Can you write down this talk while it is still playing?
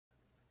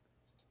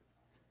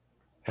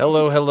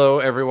Hello,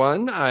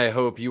 everyone. I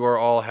hope you are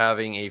all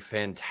having a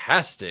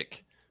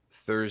fantastic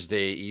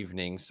Thursday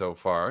evening so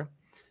far.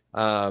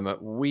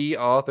 We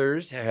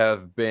authors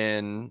have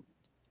been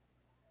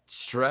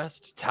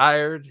stressed,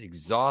 tired,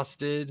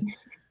 exhausted.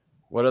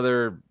 What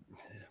other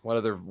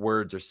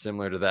words are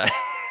similar to that?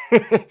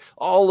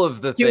 All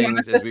of the Do you want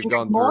us things to as we've think of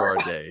gone through more? our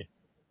day.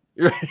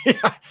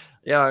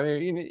 Yeah, I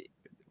mean,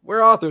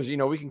 we're authors.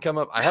 We can come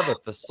up. I have a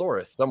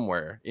thesaurus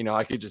somewhere.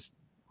 I could just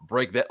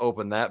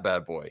open that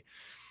bad boy.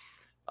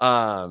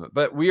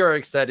 But we are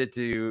excited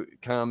to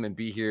come and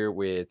be here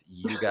with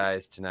you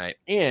guys tonight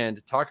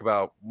and talk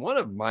about one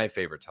of my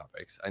favorite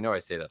topics. I know I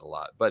say that a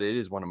lot, but it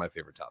is one of my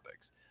favorite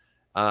topics.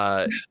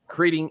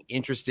 Creating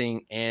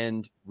interesting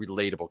and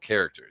relatable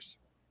characters.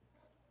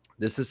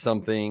 This is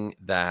something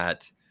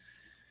that,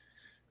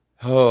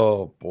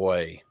 oh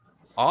boy,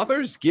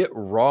 authors get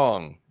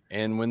wrong.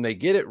 And when they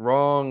get it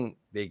wrong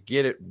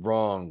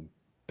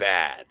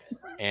bad.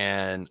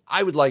 And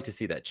I would like to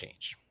see that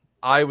change.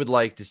 I would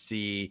like to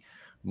see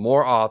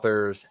more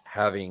authors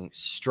having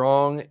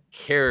strong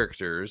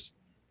characters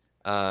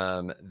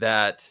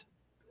that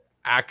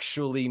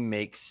actually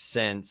make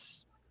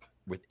sense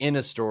within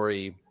a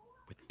story,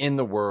 within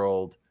the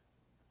world,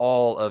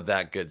 all of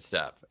that good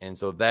stuff. And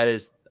so that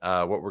is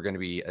what we're going to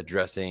be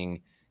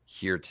addressing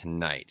here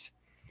tonight.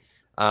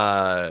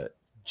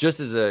 Just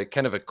as a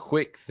kind of a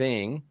quick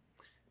thing,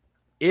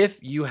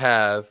 if you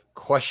have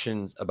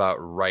questions about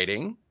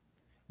writing,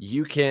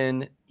 you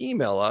can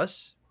email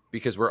us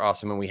because we're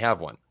awesome and we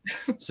have one.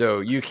 So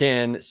you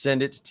can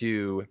send it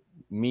to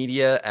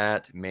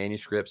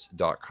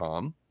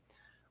media@manuscripts.com.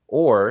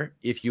 Or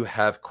if you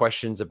have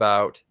questions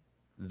about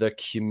the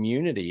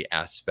community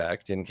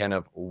aspect and kind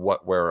of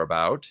what we're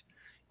about,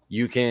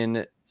 you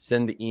can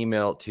send the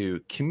email to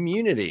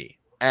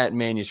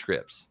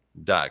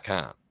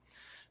community@manuscripts.com.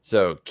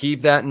 So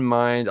keep that in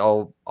mind.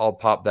 I'll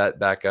pop that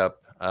back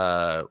up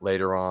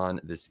later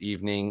on this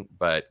evening,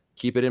 but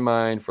keep it in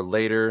mind for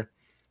later.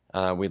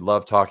 We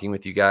love talking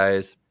with you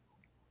guys.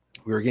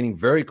 We were getting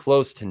very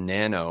close to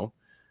Nano.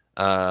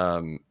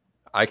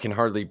 I can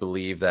hardly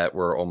believe that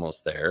we're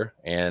almost there,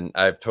 and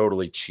I've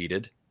totally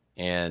cheated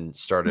and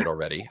started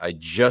already. I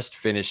just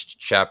finished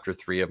chapter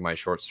 3 of my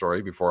short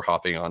story before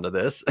hopping onto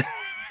this.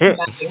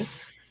 Nice.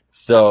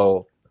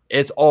 So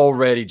it's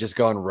already just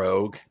gone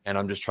rogue, and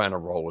I'm just trying to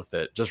roll with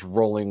it, just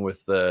rolling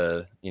with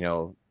the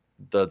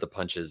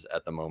punches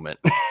at the moment.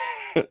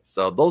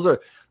 So those are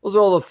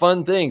all the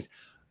fun things.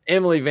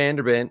 Emily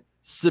Vanderbilt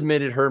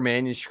submitted her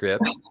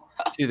manuscript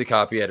to the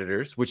copy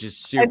editors, which is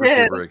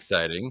super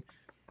exciting.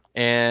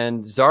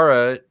 And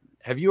Zara,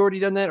 have you already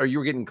done that, or you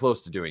were getting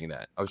close to doing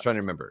that? I was trying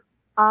to remember.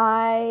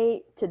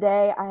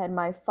 Today I had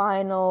my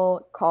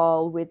final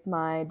call with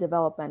my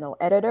developmental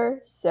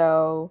editor,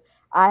 so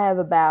I have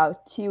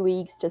about 2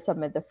 weeks to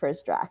submit the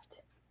first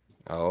draft.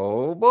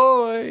 Oh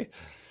boy.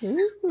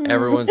 Ooh.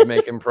 Everyone's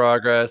making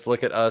progress.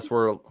 Look at us.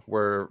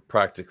 We're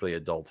practically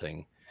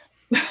adulting.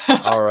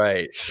 All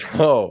right.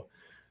 So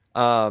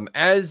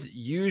as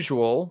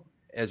usual,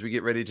 as we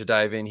get ready to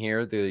dive in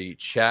here, the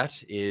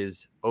chat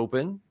is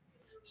open.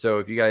 So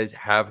if you guys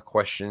have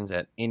questions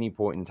at any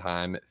point in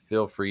time,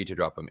 feel free to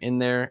drop them in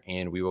there,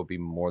 and we will be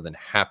more than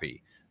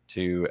happy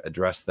to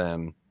address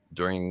them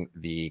during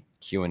the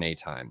Q&A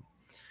time.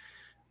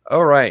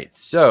 All right,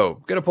 so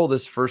I'm going to pull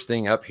this first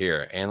thing up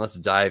here, and let's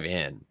dive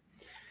in.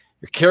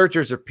 Your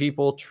characters are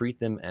people, treat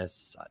them as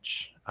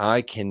such.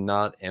 I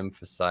cannot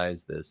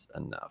emphasize this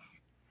enough.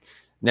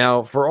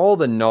 Now, for all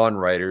the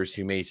non-writers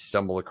who may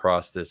stumble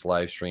across this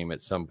live stream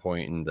at some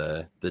point in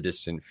the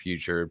distant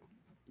future,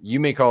 you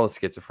may call us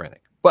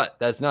schizophrenic, but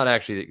that's not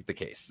actually the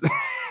case.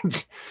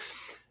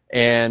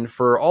 And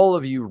for all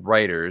of you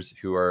writers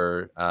who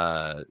are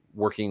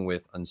working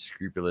with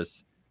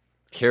unscrupulous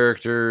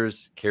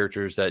characters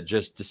that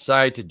just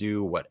decide to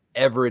do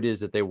whatever it is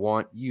that they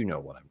want, you know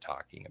what I'm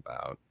talking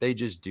about. They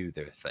just do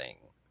their thing.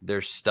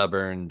 They're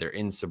stubborn. They're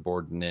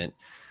insubordinate.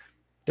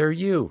 They're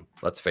you.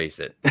 Let's face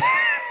it.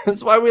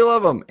 That's why we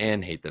love them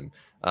and hate them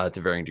to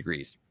varying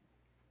degrees.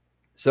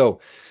 So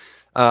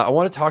I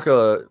want to talk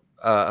a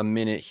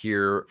minute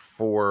here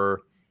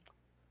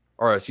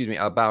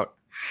about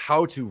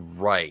how to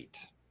write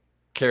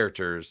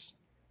characters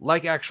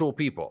like actual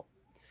people.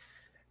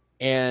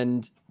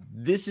 And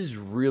this is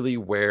really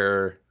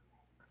where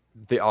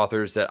the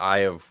authors that I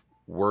have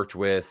worked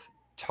with,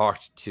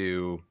 talked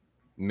to,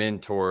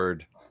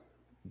 mentored,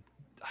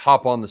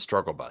 hop on the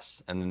struggle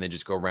bus, and then they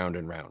just go round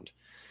and round,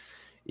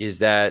 is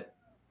that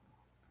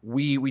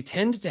we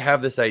tend to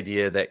have this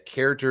idea that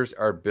characters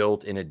are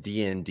built in a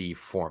D&D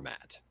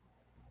format,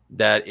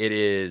 that it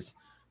is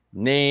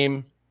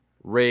name,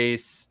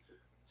 race,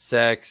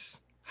 sex,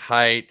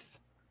 height,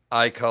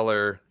 eye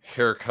color,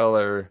 hair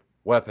color,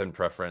 weapon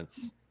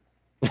preference,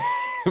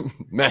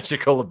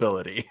 magical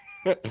ability.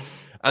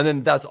 And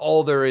then that's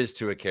all there is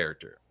to a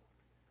character.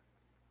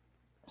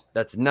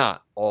 That's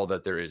not all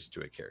that there is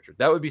to a character.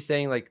 That would be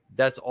saying like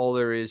that's all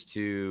there is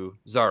to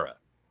Zara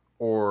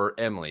or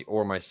Emily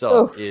or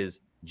myself is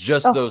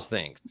just those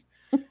things.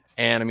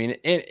 And I mean,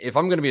 if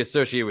I'm going to be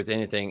associated with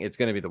anything, it's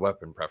going to be the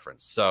weapon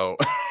preference. So,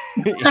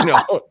 you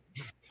know,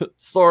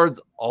 swords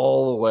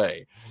all the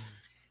way.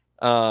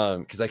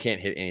 Because I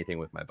can't hit anything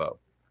with my bow.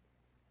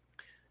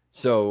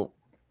 So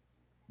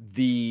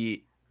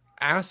the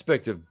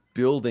aspect of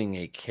building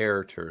a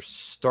character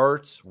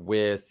starts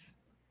with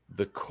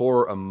the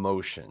core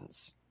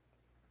emotions,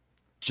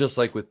 just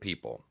like with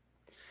people.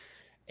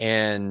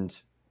 And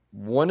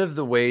one of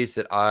the ways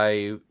that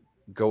I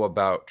go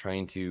about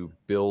trying to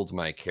build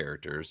my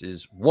characters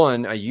is,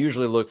 one, I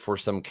usually look for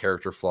some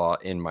character flaw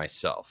in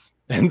myself,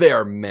 and there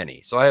are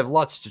many. So I have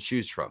lots to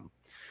choose from.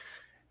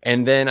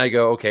 And then I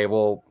go, okay,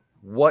 well,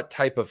 what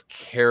type of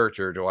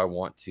character do I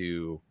want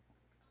to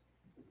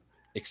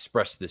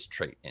express this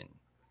trait in?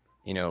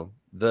 You know,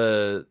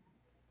 the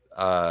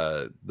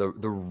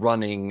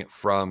running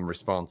from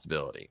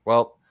responsibility.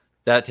 Well,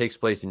 that takes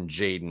place in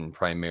Jaden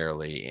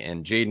primarily,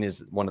 and Jaden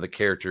is one of the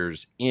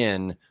characters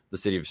in The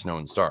City of Snow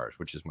and Stars,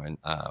 which is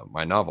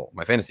my novel,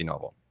 my fantasy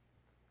novel,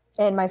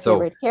 and my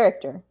favorite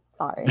character.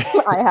 Sorry,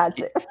 I had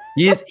to.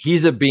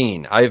 He's a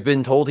bean. I've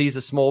been told he's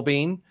a small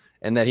bean,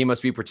 and that he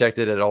must be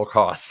protected at all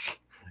costs,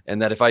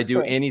 and that if I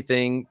do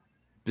anything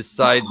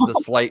besides the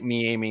slight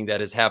me aiming that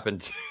has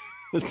happened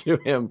to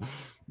him,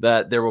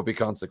 that there will be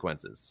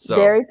consequences. So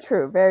very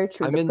true, very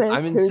true. I'm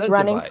prince who's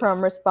running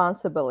from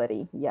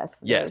responsibility. Yes,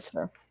 yes.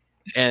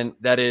 And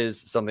that is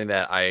something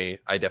that I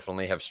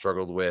definitely have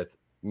struggled with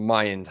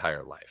my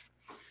entire life.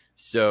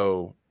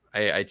 So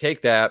I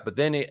take that, but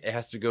then it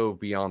has to go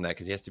beyond that,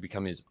 because he has to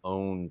become his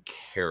own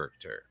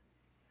character.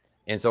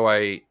 And so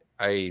I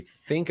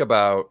think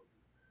about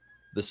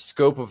the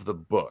scope of the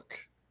book,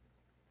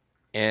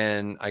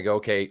 and I go,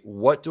 okay,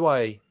 what do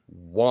I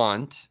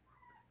want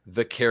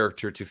the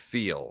character to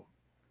feel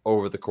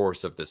over the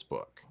course of this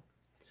book?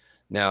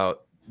 Now,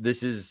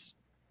 this is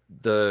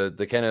the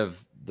kind of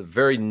the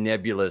very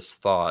nebulous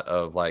thought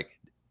of like,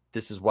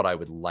 this is what I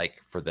would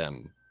like for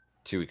them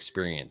to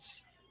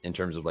experience in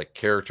terms of like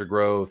character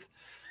growth,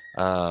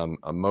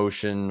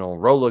 emotional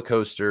roller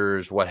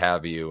coasters, what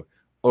have you,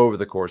 over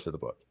the course of the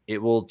book.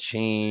 It will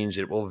change,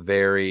 it will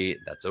vary.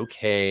 That's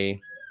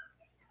okay.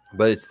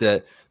 But it's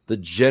the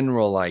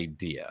general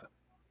idea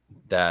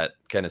that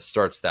kind of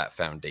starts that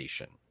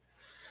foundation.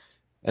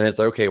 And it's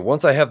like, okay,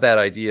 once I have that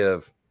idea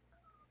of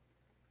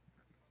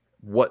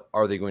what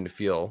are they going to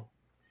feel,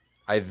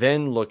 I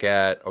then look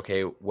at,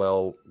 okay,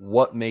 well,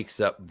 what makes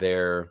up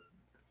their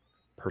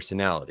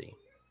personality?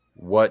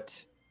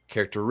 What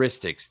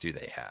characteristics do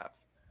they have?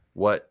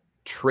 What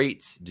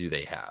traits do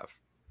they have?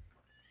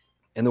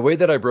 And the way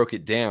that I broke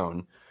it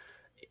down,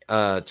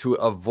 to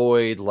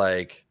avoid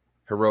like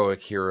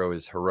heroic hero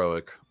is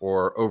heroic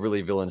or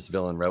overly villainous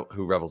villain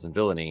who revels in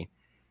villainy,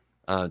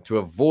 to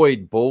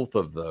avoid both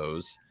of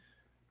those,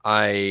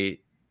 I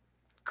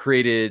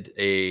created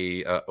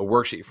a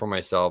worksheet for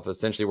myself,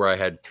 essentially where I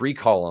had 3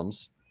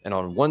 columns, and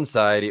on one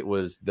side it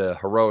was the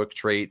heroic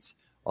traits,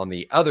 on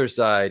the other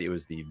side it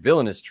was the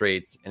villainous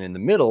traits, and in the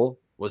middle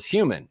was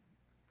human.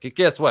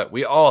 Guess what?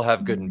 We all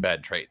have good and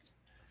bad traits.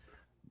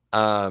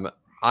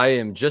 I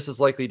am just as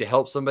likely to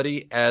help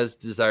somebody as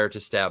desire to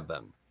stab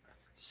them.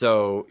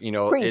 So, you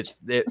know,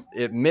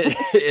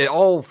 it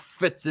all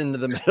fits into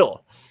the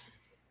middle.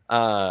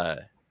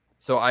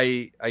 So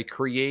I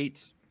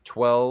create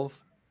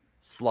 12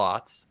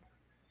 slots,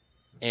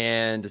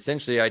 and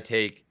essentially I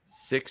take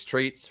 6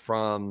 traits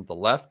from the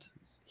left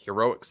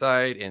heroic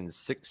side and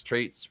 6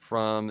 traits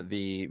from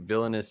the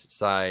villainous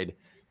side,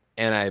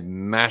 and I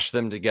mash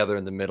them together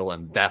in the middle,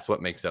 and that's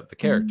what makes up the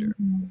character.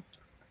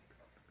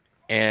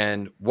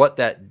 And what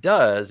that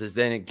does is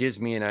then it gives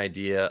me an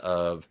idea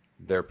of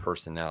their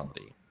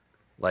personality.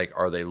 Like,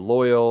 are they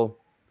loyal?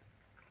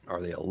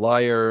 Are they a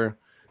liar?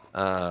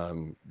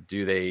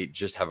 Do they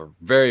just have a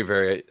very,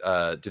 very,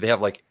 do they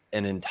have like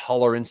an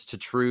intolerance to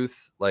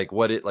truth? Like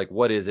what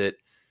is it?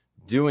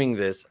 Doing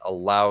this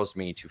allows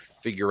me to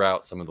figure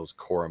out some of those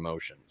core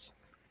emotions.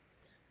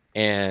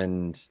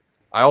 And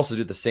I also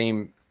do the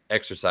same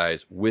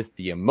exercise with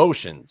the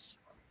emotions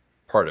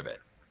part of it.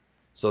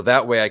 So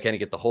that way I kind of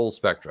get the whole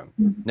spectrum.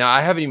 Now,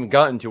 I haven't even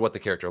gotten to what the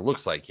character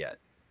looks like yet.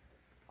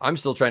 I'm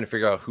still trying to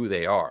figure out who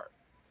they are.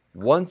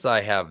 Once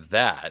I have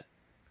that,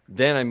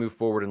 then I move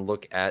forward and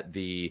look at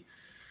the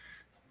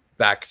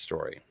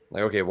backstory.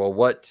 Like, okay, well,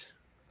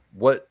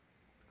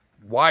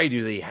 why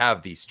do they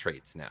have these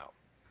traits now?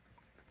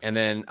 And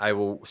then I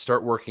will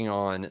start working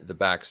on the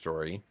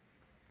backstory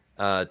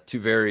to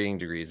varying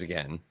degrees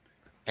again.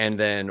 And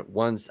then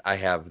once I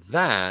have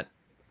that,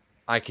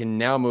 I can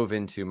now move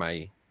into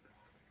my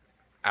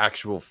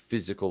actual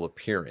physical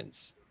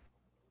appearance.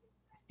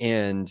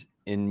 And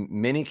in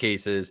many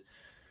cases,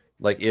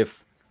 like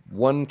if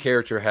one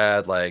character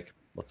had, like,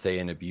 let's say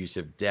an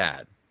abusive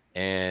dad,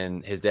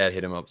 and his dad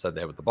hit him upside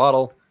the head with the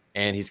bottle,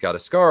 and he's got a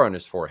scar on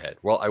his forehead.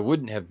 Well, I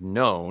wouldn't have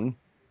known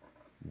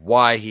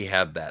why he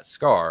had that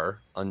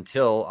scar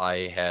until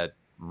I had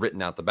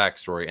written out the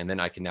backstory, and then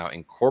I can now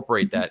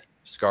incorporate that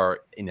scar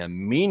in a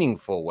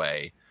meaningful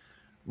way,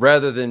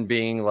 rather than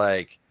being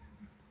like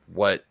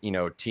what, you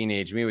know,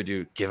 teenage me would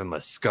do, give him a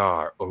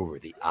scar over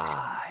the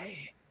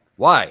eye.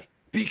 Why?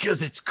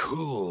 Because it's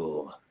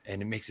cool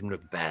and it makes him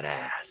look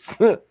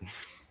badass.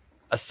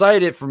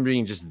 Aside it from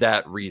being just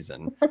that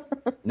reason,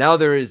 now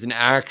there is an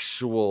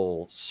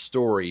actual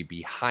story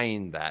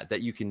behind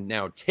that you can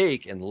now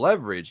take and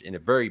leverage in a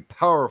very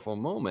powerful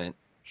moment,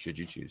 should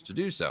you choose to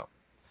do so.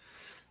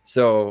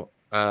 So,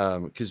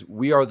 because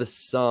we are the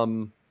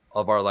sum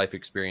of our life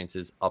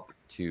experiences up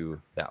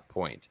to that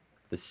point.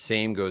 The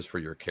same goes for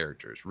your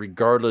characters,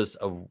 regardless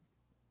of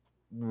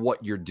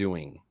what you're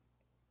doing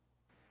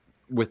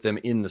with them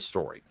in the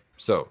story.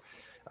 So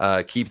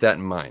keep that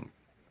in mind.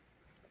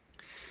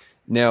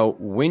 Now,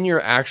 when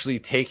you're actually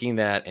taking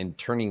that and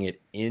turning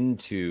it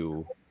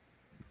into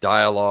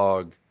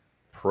dialogue,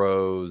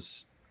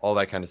 prose, all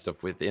that kind of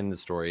stuff within the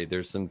story,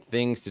 there's some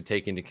things to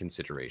take into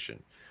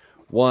consideration.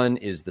 One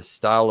is the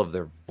style of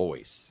their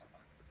voice.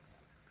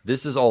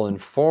 This is all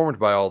informed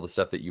by all the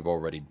stuff that you've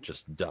already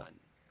just done.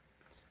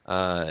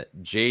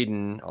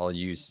 Jaden, I'll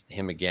use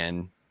him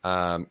again,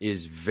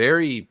 is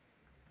very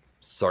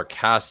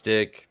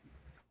sarcastic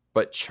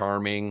but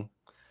charming.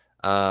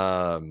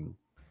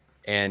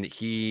 And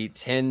he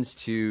tends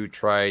to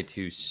try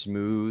to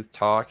smooth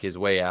talk his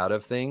way out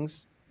of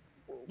things,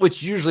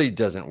 which usually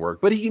doesn't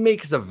work, but he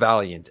makes a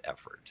valiant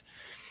effort.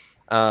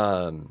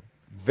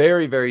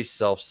 Very, very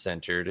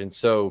self-centered. And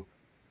so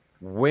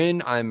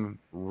when I'm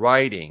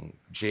writing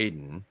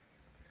Jaden,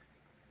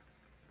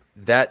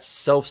 that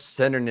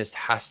self-centeredness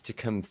has to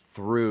come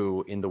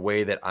through in the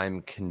way that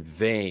I'm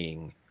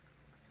conveying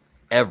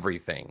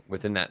everything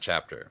within that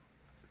chapter.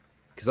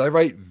 Because I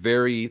write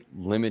very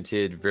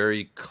limited,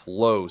 very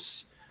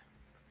close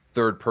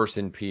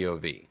third-person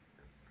POV.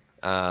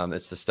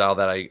 It's the style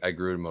that I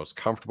grew most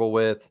comfortable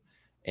with,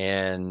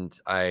 and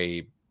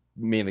I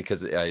mainly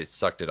because I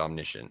sucked at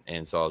Omniscient,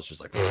 and so I was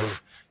just like,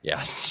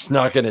 yeah, it's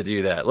not gonna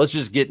do that. Let's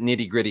just get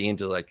nitty-gritty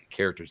into like a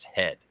character's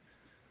head.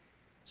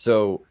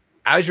 So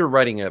as you're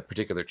writing a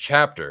particular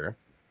chapter,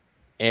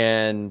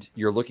 and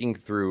you're looking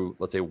through,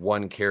 let's say,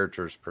 one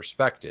character's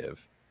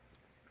perspective,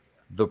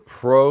 the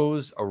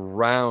prose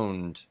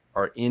around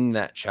or in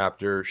that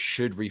chapter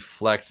should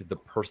reflect the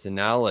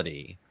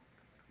personality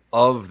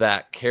of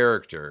that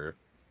character,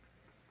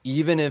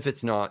 even if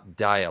it's not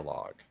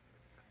dialogue.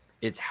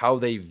 It's how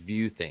they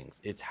view things.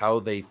 It's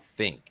how they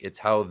think. It's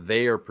how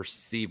they are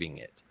perceiving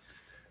it.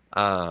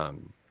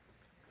 And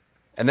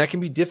that can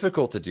be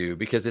difficult to do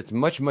because it's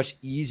much, much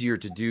easier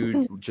to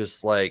do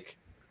just like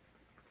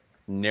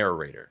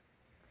narrator.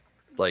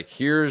 Like,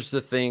 here's the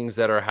things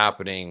that are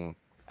happening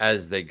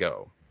as they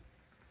go.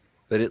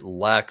 But it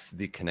lacks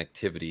the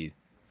connectivity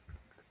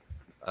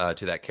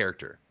to that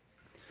character.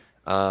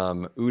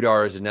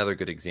 Udar is another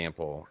good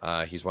example.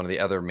 He's one of the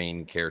other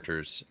main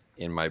characters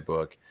in my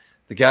book.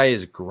 The guy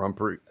is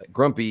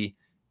grumpy,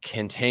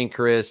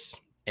 cantankerous,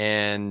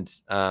 and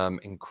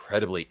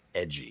incredibly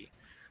edgy.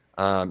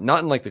 Not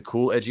in like the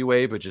cool edgy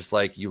way, but just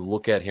like you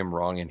look at him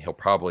wrong and he'll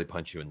probably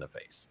punch you in the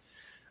face.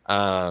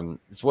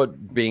 It's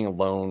what being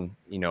alone,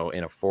 in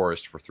a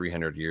forest for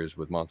 300 years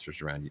with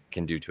monsters around you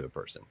can do to a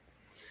person.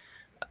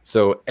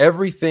 So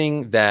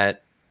everything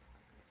that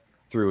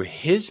through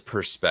his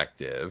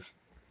perspective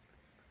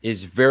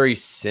is very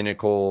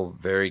cynical,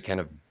 very kind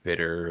of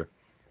bitter.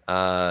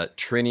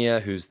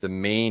 Trinia, who's the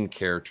main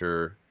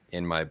character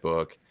in my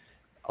book,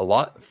 a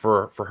lot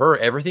for her,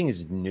 everything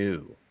is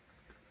new.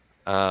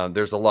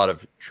 There's a lot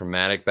of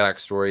traumatic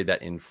backstory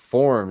that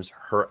informs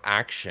her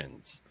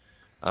actions,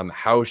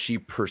 how she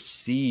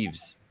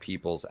perceives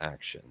people's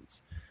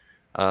actions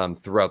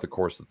throughout the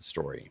course of the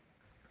story.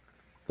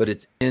 But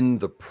it's in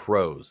the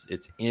prose.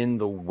 It's in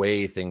the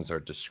way things are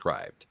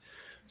described.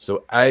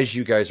 So as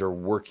you guys are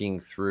working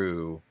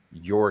through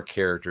your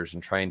characters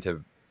and trying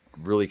to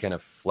really kind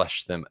of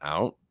flesh them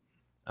out,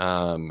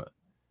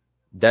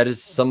 that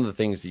is some of the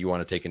things that you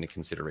want to take into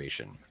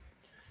consideration.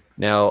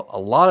 Now, a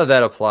lot of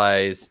that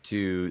applies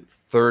to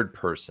third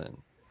person.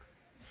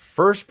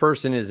 First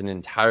person is an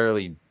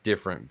entirely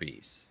different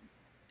beast.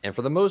 And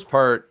for the most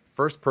part,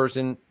 first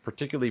person,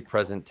 particularly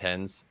present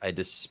tense, I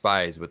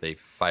despise with a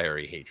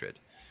fiery hatred.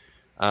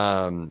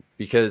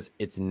 Because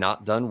it's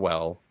not done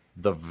well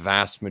the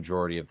vast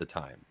majority of the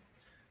time.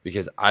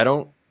 Because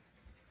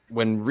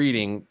when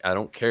reading, I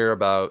don't care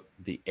about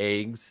the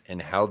eggs and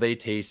how they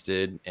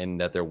tasted and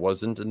that there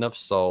wasn't enough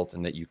salt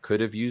and that you could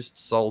have used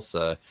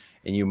salsa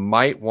and you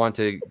might want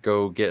to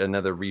go get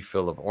another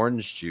refill of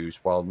orange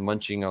juice while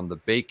munching on the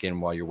bacon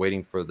while you're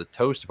waiting for the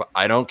toast. But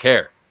I don't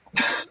care.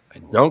 I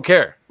don't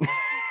care.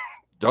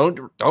 Don't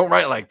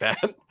write like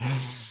that.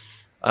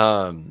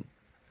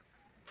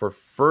 For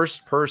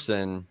first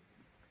person,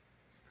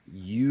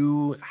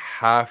 you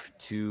have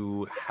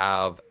to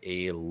have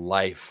a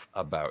life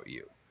about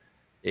you.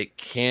 It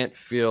can't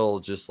feel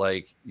just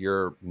like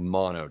you're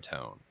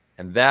monotone.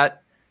 And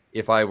that,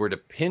 if I were to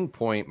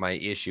pinpoint my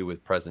issue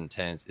with present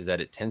tense, is that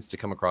it tends to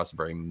come across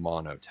very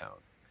monotone.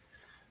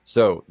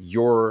 So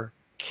your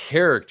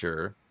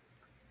character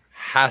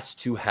has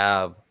to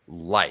have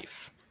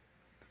life.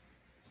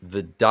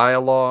 The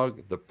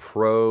dialogue, the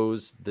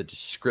prose, the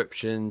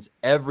descriptions,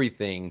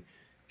 everything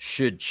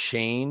should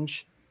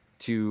change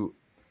to,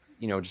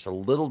 just a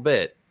little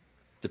bit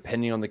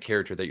depending on the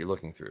character that you're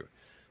looking through.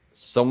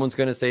 Someone's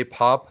going to say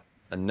pop.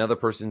 Another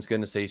person's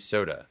going to say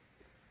soda.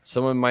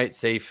 Someone might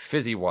say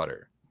fizzy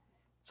water.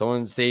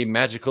 Someone say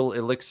magical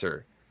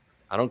elixir.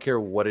 I don't care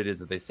what it is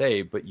that they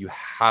say, but you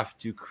have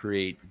to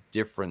create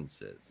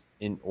differences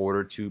in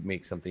order to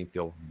make something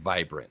feel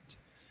vibrant.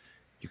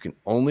 You can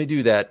only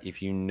do that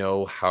if you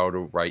know how to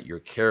write your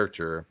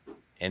character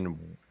and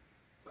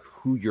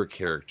who your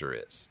character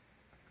is.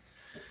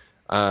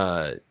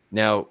 Now,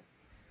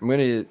 I'm going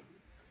to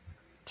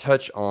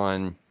touch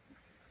on,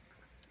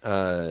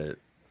 let's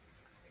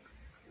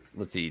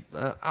see,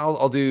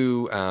 I'll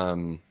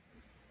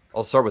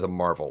start with a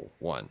Marvel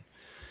one.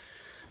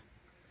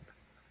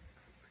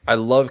 I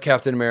love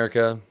Captain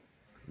America,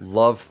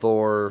 love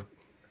Thor,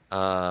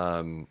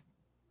 and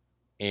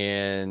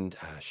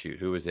shoot,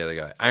 who was the other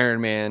guy? Iron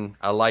Man.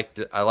 I liked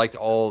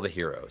all the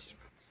heroes.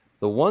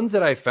 The ones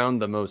that I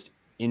found the most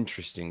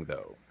interesting,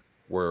 though,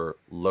 were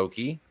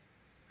Loki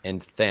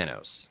and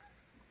Thanos.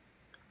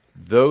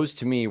 Those,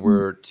 to me,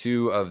 were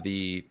two of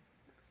the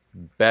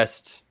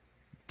best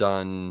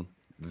done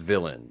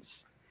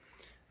villains,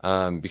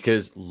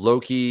 because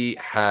Loki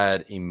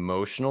had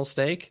emotional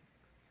stake,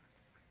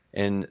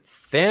 and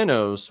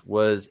Thanos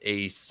was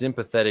a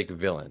sympathetic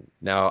villain.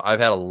 Now, I've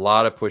had a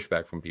lot of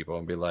pushback from people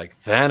and be like,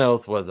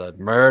 Thanos was a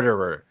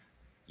murderer.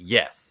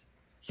 Yes,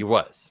 he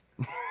was.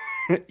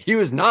 He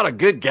was not a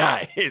good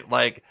guy.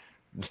 Like,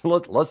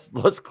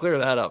 let's clear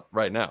that up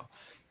right now.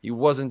 He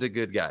wasn't a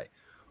good guy.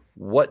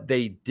 What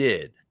they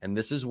did, and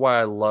this is why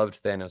I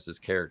loved Thanos'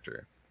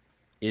 character,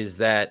 is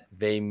that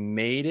they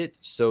made it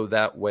so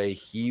that way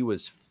he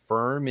was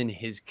firm in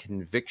his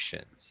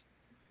convictions.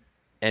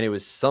 And it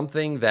was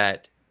something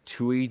that,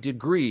 to a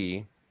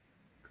degree,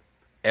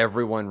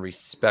 everyone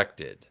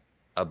respected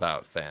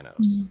about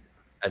Thanos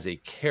as a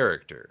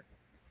character,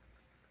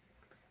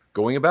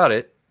 going about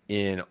it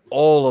in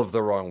all of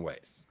the wrong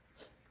ways.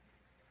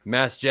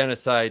 Mass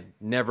genocide,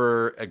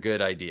 never a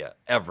good idea,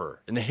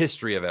 ever, in the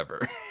history of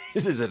ever.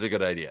 This isn't a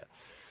good idea.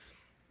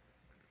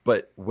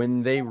 But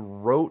when they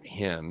wrote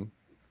him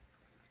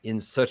in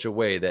such a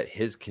way that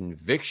his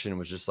conviction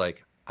was just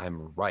like,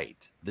 I'm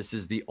right. This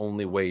is the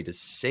only way to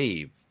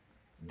save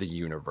the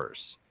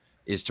universe,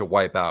 is to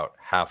wipe out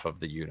half of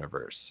the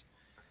universe.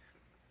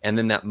 And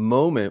then that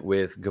moment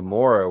with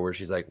Gamora where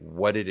she's like,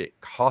 what did it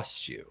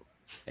cost you?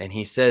 And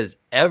he says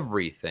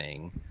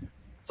everything.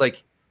 It's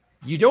like,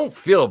 you don't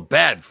feel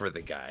bad for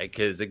the guy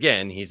because,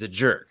 again, he's a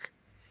jerk.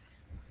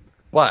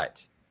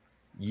 But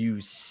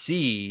you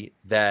see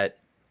that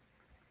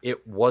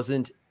it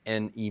wasn't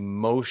an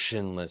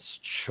emotionless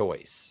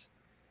choice.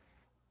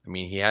 I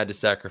mean, he had to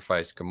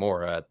sacrifice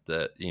Gamora at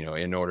the,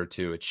 in order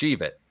to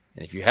achieve it.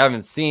 And if you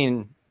haven't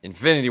seen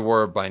Infinity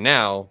War by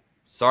now,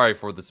 sorry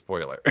for the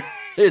spoiler.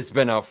 It's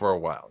been out for a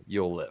while.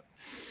 You'll live.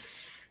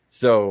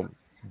 So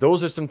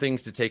those are some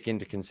things to take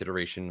into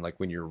consideration, like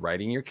when you're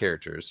writing your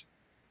characters,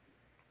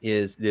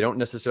 is they don't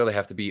necessarily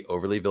have to be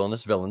overly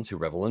villainous villains who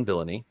revel in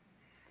villainy.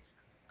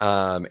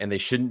 And they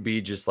shouldn't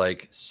be just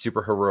like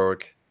super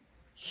heroic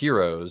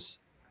heroes.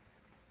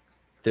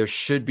 There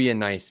should be a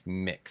nice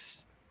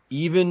mix.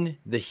 Even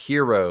the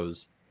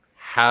heroes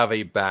have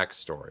a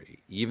backstory.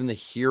 Even the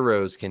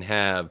heroes can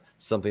have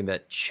something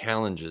that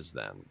challenges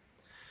them.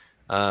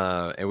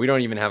 And we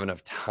don't even have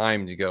enough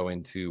time to go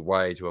into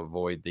why to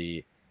avoid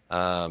the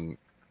Mary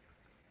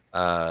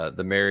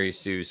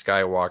Sue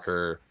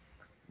Skywalker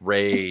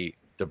Rey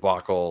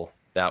debacle.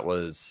 That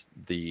was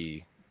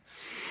the,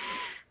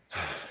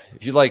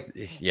 if you like,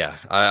 yeah,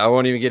 I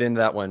won't even get into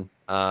that one.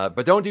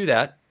 But don't do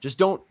that. Just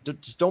don't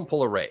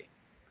pull a Rey.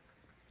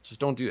 Just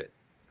don't do it.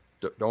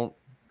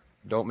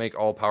 Don't make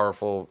all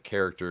powerful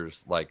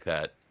characters like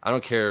that. I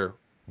don't care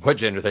what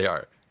gender they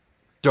are.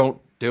 Don't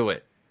do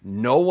it.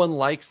 No one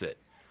likes it.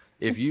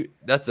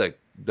 That's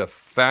the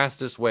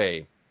fastest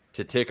way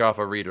to tick off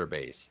a reader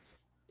base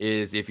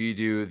is if you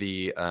do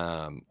the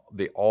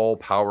all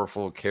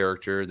powerful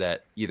character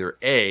that either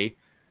A,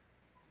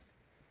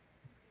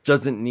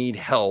 doesn't need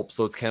help,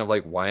 so it's kind of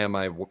like, why am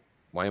I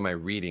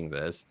reading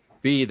this?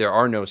 B, there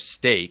are no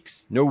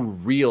stakes, no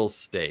real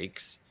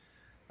stakes.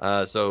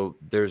 So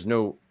there's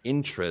no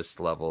interest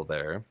level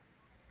there.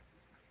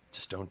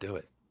 Just don't do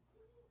it.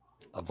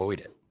 Avoid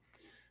it.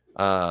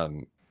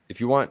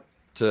 If you want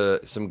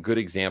some good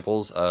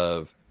examples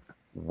of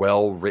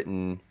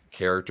well-written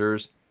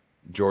characters,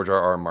 George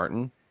R.R.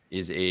 Martin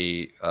is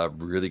a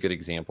really good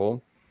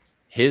example.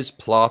 His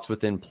plots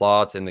within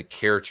plots and the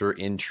character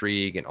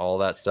intrigue and all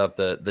that stuff,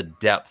 the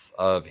depth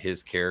of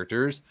his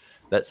characters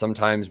that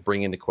sometimes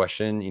bring into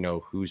question,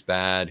 who's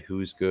bad,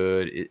 who's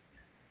good,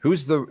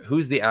 who's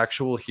the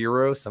actual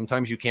hero.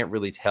 Sometimes you can't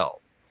really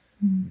tell.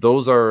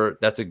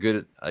 That's a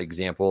good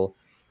example.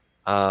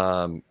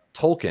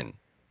 Tolkien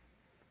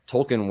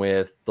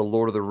with the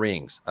Lord of the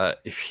Rings.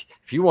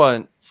 If you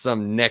want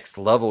some next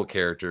level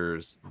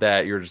characters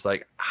that you're just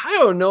like, I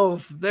don't know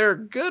if they're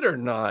good or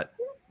not,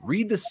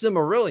 read the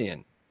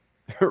Silmarillion.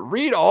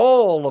 Read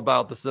all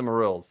about the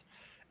Silmarils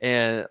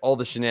and all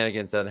the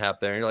shenanigans that happen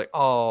there. And you're like,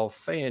 oh,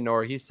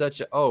 Feanor, he's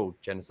such a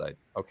genocide.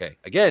 Okay,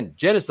 again,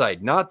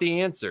 genocide, not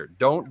the answer.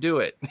 Don't do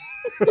it.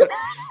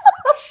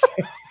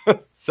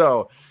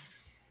 So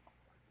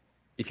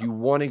if you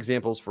want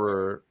examples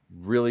for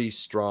really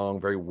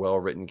strong, very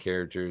well-written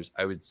characters,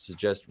 I would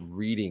suggest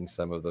reading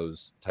some of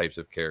those types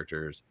of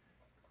characters.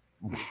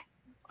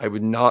 I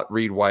would not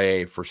read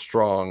YA for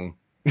strong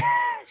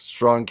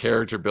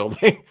character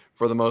building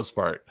for the most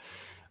part.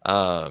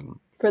 For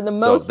the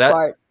most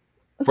part.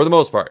 For the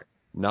most part.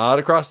 Not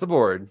across the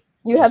board.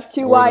 You have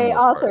two YA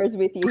authors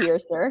with you here,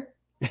 sir.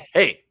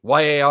 Hey,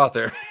 YA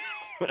author.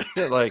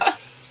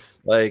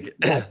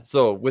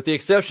 So with the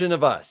exception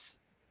of us.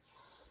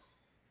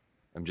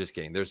 I'm just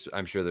kidding.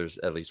 I'm sure there's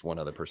at least one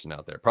other person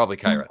out there, probably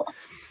Kyra.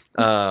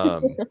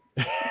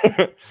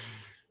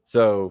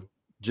 So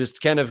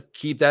just kind of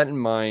keep that in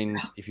mind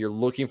if you're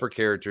looking for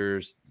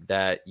characters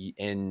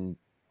and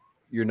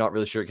you're not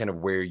really sure kind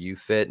of where you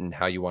fit and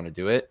how you want to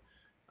do it.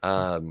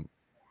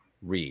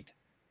 Read,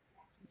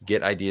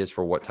 get ideas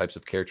for what types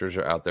of characters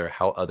are out there,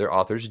 how other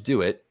authors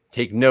do it.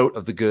 Take note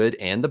of the good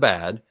and the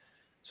bad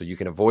so you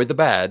can avoid the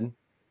bad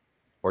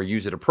or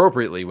use it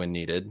appropriately when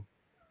needed,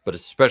 but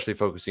especially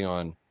focusing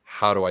on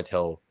how do I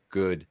tell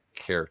good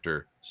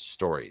character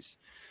stories.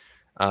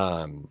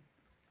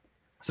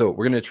 So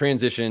we're going to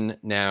transition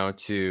now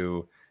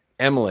to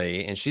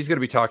Emily, and she's going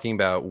to be talking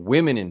about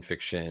women in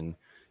fiction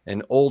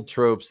and old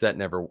tropes that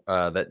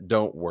that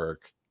don't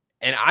work.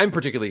 And I'm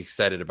particularly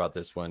excited about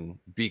this one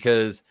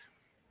because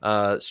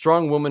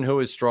strong woman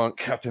who is strong,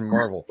 Captain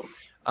Marvel.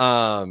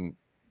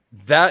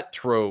 That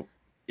trope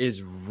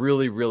is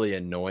really, really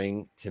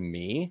annoying to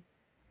me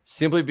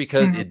simply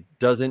because it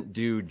doesn't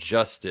do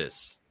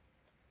justice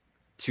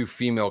to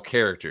female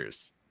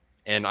characters.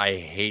 And I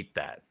hate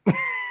that.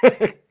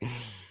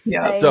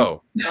 Yeah.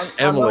 So,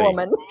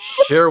 Emily,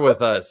 share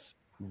with us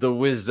the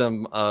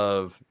wisdom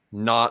of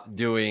not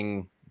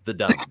doing the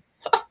dumb.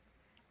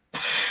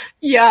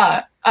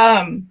 Yeah.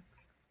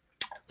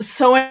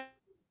 So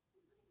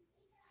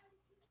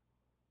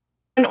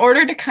in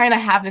order to kind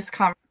of have this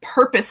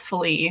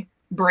purposefully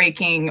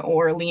breaking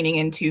or leaning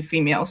into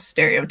female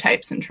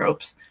stereotypes and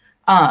tropes,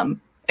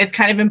 it's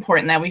kind of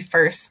important that we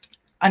first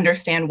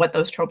understand what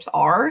those tropes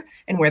are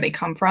and where they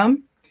come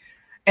from.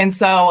 And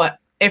so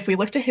if we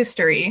look to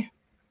history,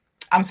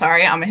 I'm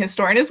sorry, I'm a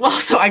historian as well,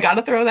 so I got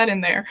to throw that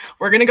in there.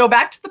 We're going to go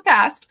back to the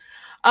past.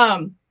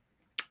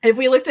 If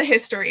we look to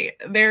history,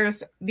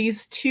 there's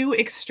these two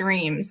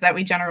extremes that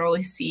we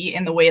generally see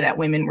in the way that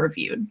women were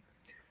viewed.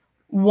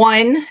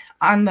 One,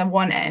 on the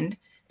one end,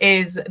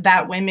 is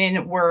that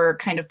women were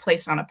kind of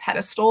placed on a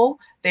pedestal.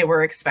 They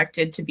were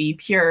expected to be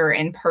pure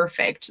and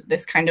perfect,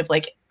 this kind of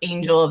like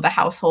angel of the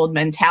household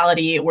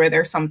mentality where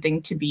there's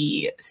something to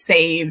be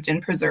saved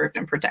and preserved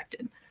and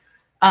protected.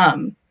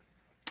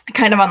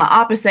 Kind of on the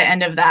opposite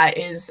end of that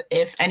is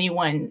if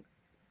anyone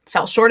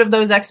fell short of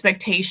those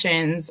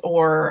expectations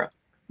or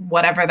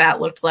whatever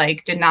that looked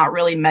like, did not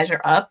really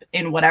measure up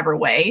in whatever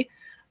way,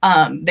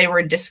 they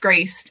were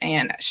disgraced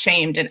and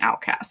shamed and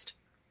outcast.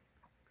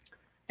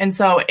 And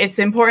so it's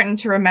important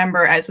to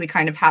remember as we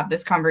kind of have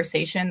this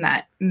conversation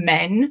that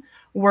men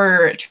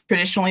were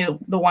traditionally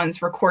the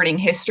ones recording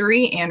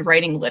history and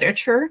writing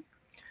literature,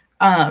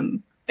 at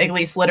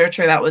least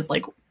literature that was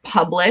like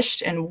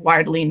published and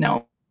widely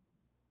known.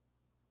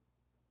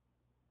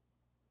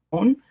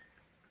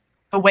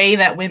 The way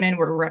that women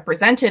were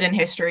represented in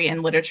history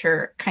and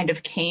literature kind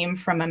of came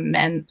from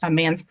a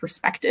man's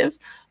perspective,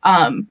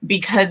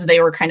 because they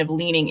were kind of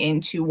leaning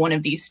into one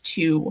of these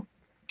two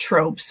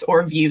tropes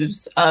or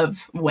views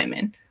of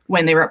women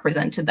when they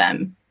represented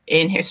them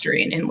in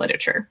history and in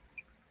literature.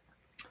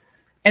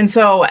 And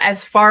so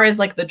as far as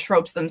like the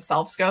tropes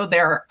themselves go,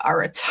 there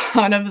are a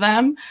ton of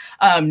them,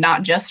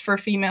 not just for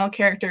female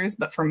characters,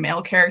 but for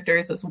male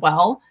characters as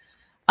well.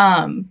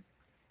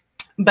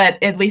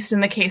 But at least in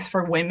the case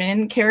for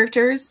women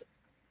characters,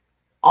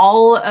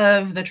 all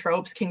of the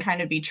tropes can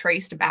kind of be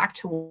traced back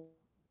to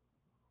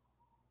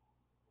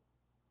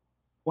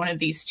one of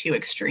these two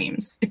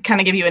extremes. To kind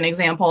of give you an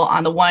example,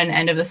 on the one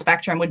end of the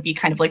spectrum would be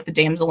kind of like the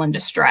damsel in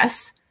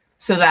distress.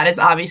 So that is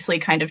obviously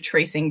kind of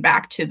tracing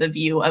back to the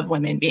view of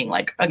women being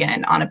like,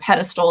 again, on a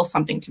pedestal,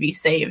 something to be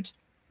saved.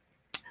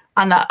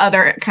 On the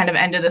other kind of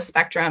end of the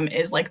spectrum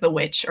is like the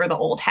witch or the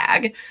old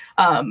hag.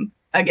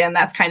 Again,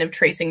 that's kind of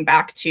tracing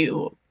back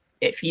to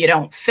if you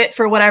don't fit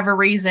for whatever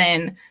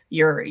reason,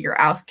 you're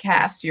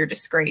outcast, you're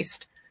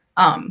disgraced.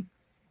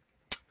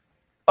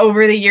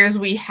 Over the years,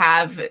 we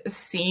have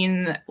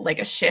seen like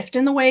a shift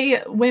in the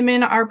way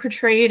women are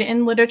portrayed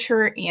in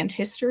literature and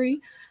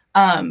history.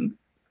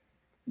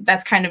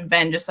 That's kind of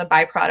been just a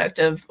byproduct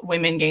of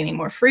women gaining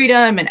more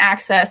freedom and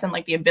access and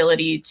like the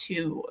ability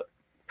to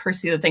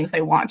pursue the things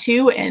they want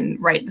to and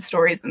write the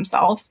stories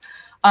themselves.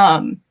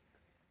 But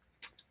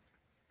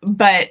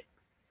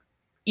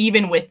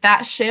even with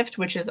that shift,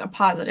 which is a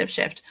positive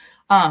shift,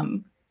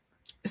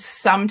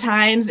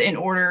 sometimes in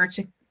order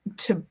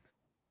to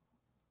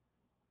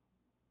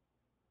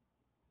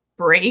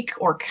break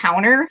or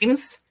counter,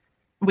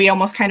 we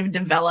almost kind of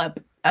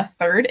develop a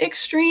third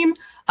extreme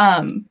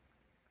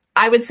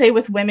I would say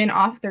with women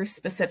authors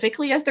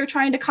specifically as they're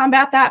trying to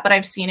combat that, but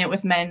I've seen it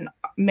with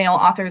male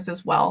authors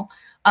as well.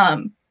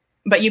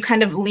 But you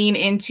kind of lean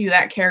into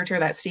that character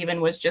that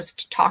Stephen was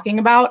just talking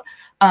about,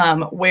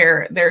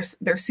 where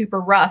they're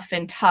super rough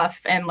and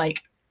tough and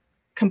like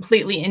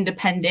completely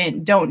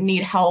independent, don't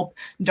need help,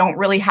 don't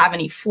really have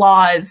any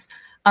flaws.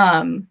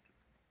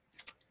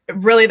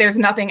 Really, there's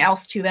nothing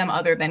else to them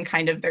other than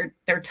kind of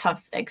their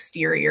tough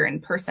exterior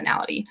and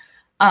personality.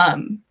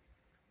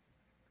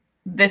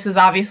 This is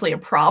obviously a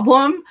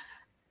problem.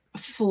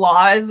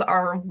 Flaws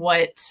are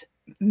what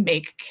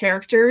make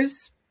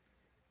characters,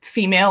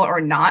 female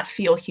or not,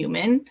 feel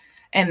human.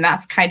 And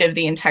that's kind of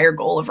the entire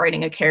goal of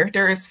writing a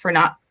character, is for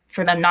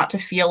them not to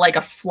feel like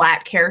a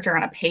flat character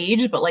on a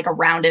page, but like a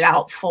rounded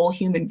out full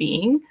human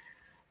being.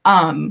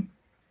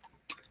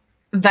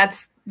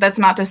 That's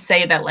not to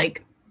say that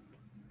like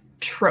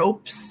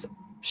tropes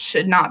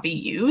should not be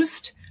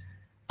used.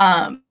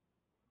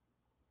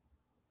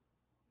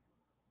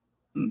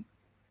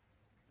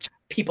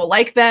 People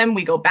like them,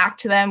 we go back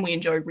to them, we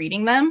enjoy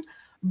reading them,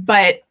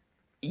 but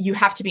you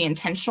have to be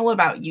intentional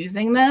about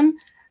using them,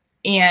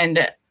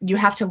 and you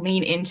have to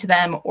lean into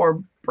them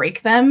or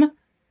break them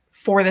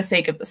for the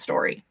sake of the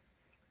story.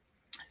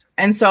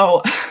 And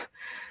so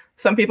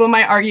some people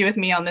might argue with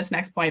me on this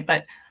next point,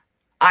 but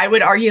I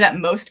would argue that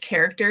most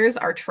characters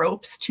are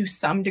tropes to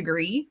some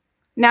degree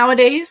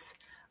nowadays.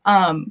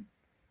 That's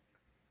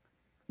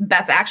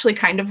actually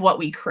kind of what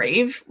we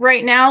crave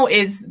right now,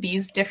 is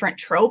these different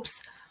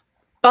tropes,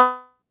 but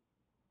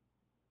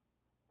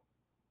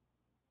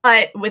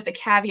with the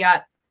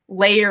caveat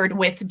layered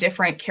with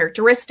different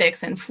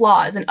characteristics and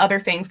flaws and other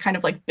things kind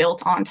of like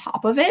built on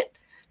top of it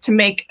to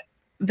make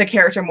the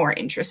character more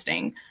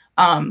interesting.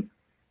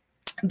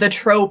 The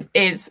trope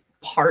is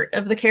part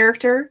of the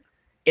character.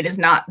 It is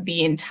not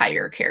the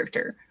entire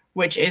character,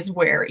 which is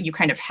where you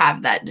kind of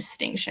have that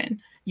distinction.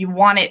 You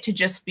want it to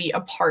just be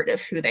a part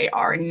of who they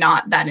are,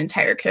 not that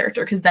entire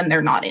character, because then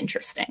they're not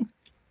interesting.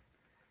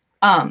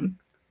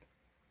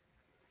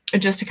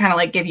 Just to kind of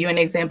like give you an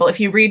example, if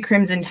you read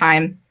Crimson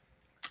Time,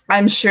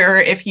 I'm sure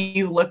if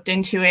you looked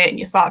into it and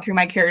you thought through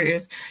my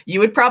characters, you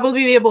would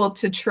probably be able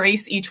to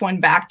trace each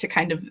one back to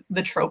kind of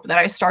the trope that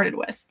I started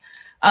with.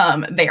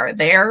 They are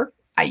there.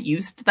 I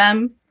used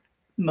them.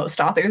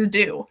 Most authors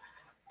do.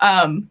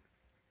 One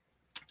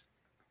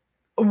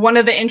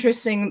of the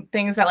interesting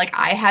things that like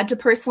I had to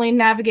personally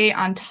navigate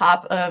on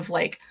top of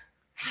like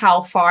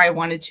how far I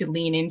wanted to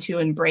lean into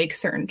and break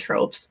certain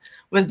tropes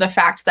was the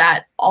fact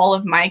that all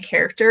of my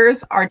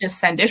characters are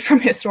descended from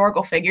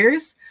historical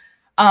figures.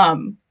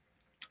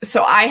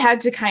 So I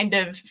had to kind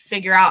of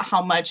figure out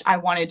how much I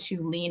wanted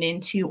to lean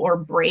into or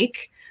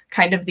break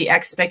kind of the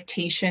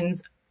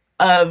expectations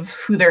of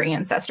who their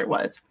ancestor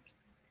was.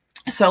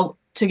 So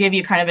to give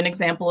you kind of an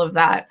example of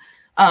that,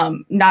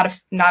 not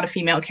a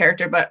female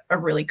character, but a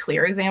really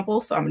clear example,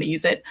 so I'm going to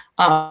use it.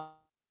 I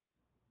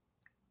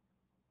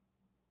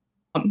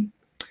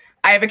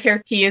have a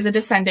character, he is a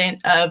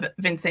descendant of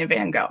Vincent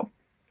van Gogh.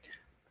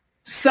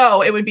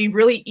 So it would be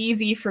really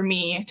easy for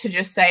me to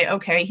just say,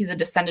 okay, he's a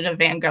descendant of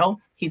Van Gogh.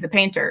 He's a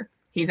painter.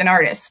 He's an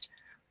artist.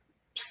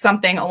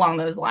 Something along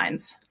those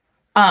lines.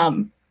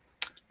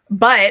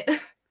 But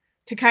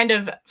to kind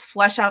of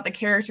flesh out the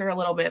character a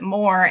little bit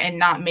more and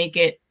not make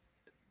it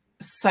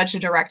such a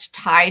direct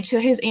tie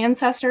to his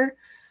ancestor,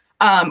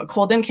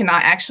 Colden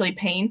cannot actually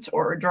paint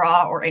or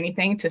draw or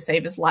anything to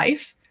save his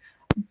life.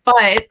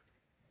 But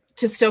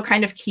to still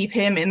kind of keep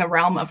him in the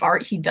realm of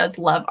art, he does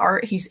love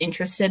art. He's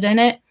interested in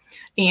it.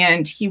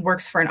 And he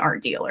works for an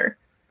art dealer.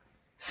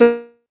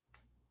 So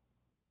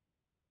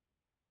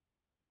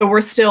we're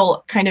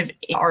still kind of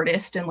an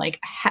artist, and like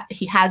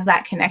he has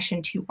that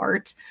connection to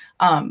art.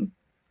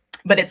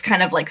 But it's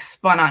kind of like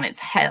spun on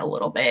its head a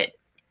little bit,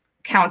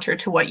 counter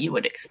to what you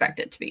would expect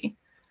it to be.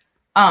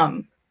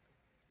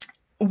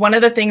 One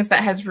of the things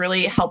that has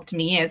really helped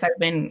me as I've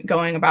been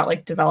going about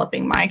like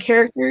developing my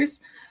characters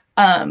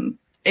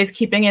is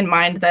keeping in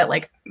mind that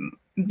like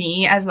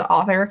me as the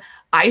author,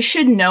 I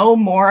should know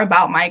more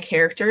about my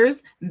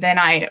characters than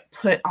I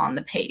put on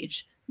the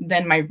page,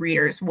 than my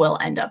readers will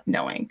end up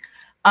knowing.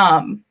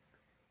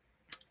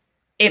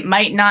 It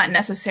might not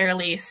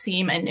necessarily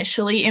seem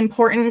initially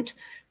important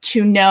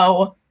to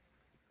know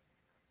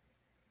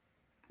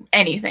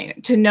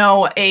anything, to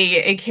know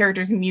a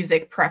character's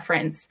music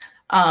preference,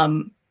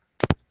 to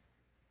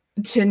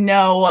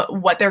know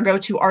what their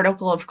go-to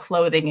article of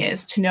clothing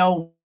is, to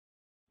know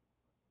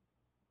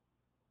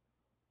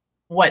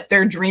what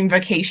their dream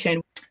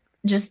vacation,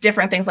 just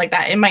different things like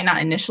that. It might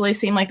not initially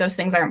seem like those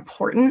things are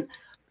important,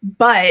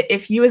 but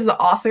if you as the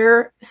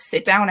author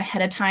sit down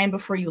ahead of time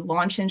before you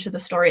launch into the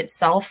story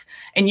itself,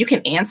 and you can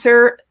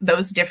answer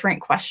those different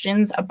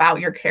questions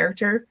about your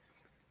character,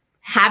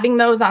 having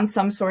those on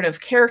some sort of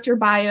character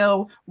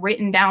bio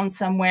written down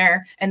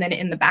somewhere, and then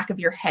in the back of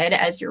your head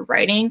as you're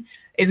writing,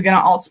 is going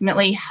to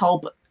ultimately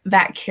help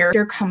that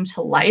character come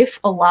to life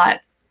a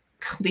lot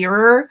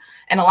clearer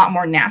and a lot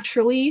more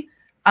naturally.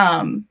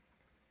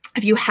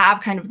 If you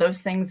have kind of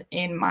those things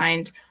in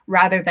mind,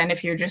 rather than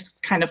if you're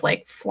just kind of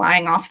like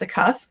flying off the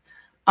cuff.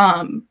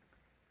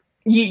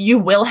 You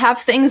will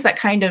have things that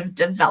kind of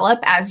develop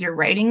as you're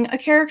writing a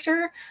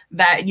character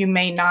that you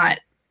may not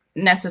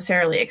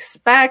necessarily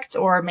expect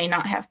or may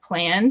not have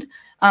planned.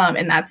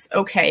 And that's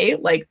okay.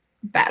 Like,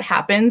 that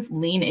happens.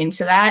 Lean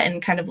into that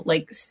and kind of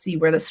like see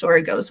where the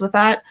story goes with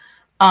that.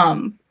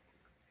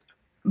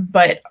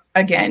 But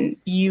again,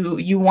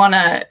 you want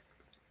to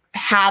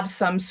have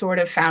some sort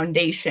of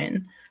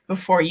foundation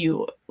before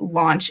you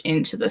launch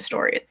into the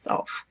story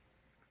itself.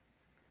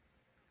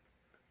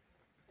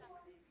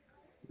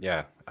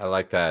 Yeah, I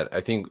like that.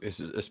 I think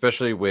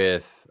especially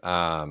with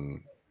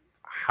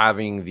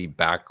having the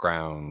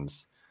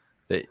backgrounds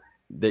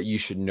that you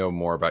should know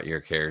more about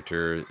your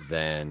character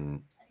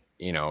than,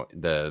 you know,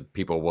 the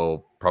people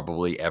will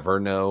probably ever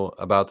know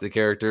about the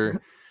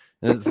character.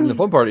 And the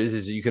fun part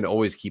is you can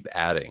always keep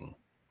adding.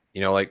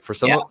 You know, like for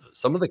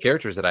some of the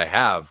characters that I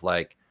have,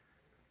 like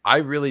I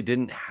really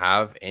didn't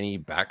have any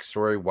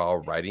backstory while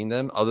writing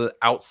them,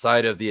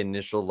 outside of the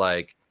initial,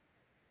 like,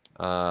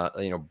 you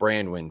know,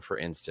 Brandwin, for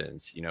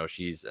instance. You know,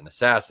 she's an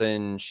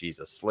assassin, she's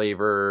a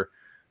slaver,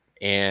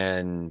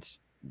 and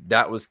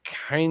that was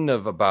kind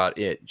of about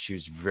it. She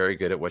was very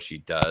good at what she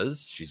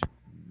does. She's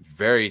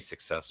very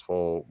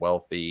successful,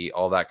 wealthy,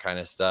 all that kind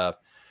of stuff.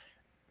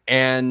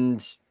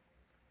 And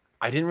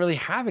I didn't really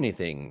have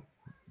anything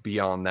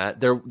beyond that.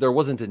 There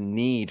wasn't a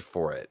need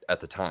for it at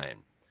the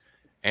time.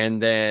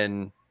 And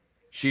then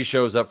she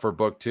shows up for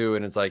book 2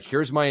 and it's like,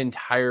 here's my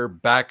entire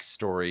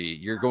backstory.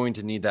 You're going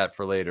to need that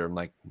for later. I'm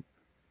like,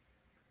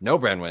 no,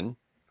 Brandwin,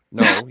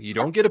 no, you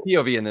don't get a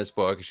POV in this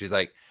book. She's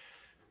like,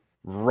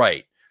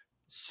 right.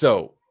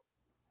 So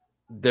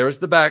there's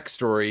the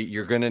backstory.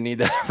 You're going to need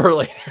that for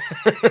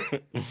later.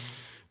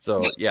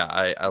 So yeah,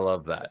 I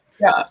love that.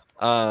 Yeah.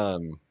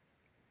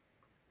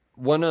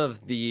 One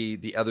of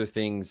the other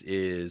things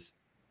is,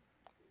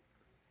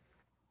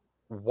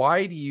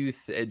 why do you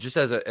just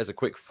as a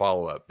quick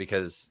follow-up,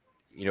 because,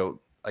 you know,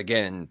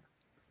 again,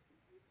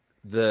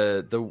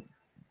 the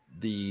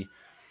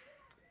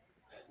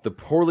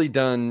poorly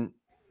done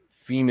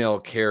female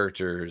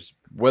characters,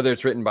 whether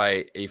it's written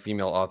by a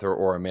female author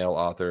or a male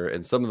author,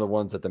 and some of the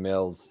ones that the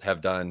males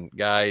have done,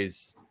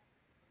 guys,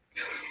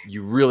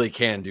 you really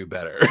can do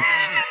better.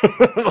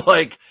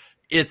 Like,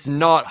 it's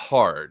not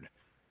hard.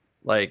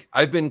 Like,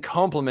 I've been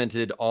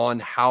complimented on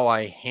how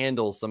I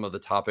handle some of the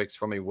topics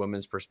from a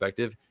woman's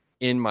perspective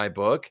in my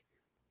book,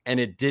 and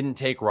it didn't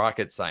take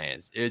rocket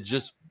science. It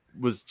just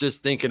was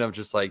just thinking of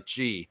just like,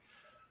 gee,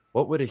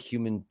 what would a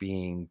human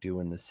being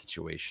do in this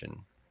situation?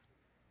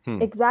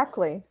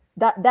 Exactly.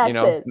 That's you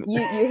know? it.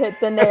 You hit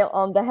the nail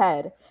on the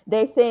head.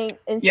 They think,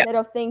 instead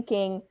of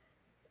thinking,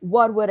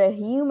 what would a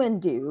human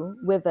do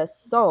with a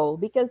soul?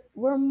 Because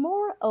we're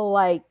more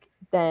alike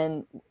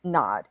than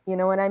not. You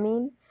know what I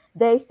mean?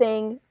 They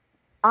think,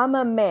 I'm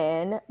a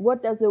man.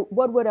 What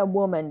would a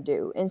woman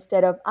do?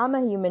 Instead of, I'm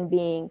a human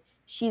being.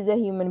 She's a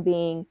human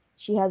being.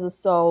 She has a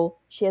soul.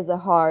 She has a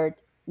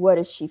heart. What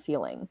is she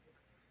feeling?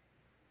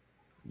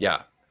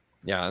 Yeah.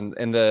 Yeah.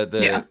 And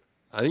I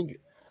think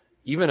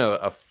even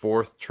a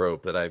fourth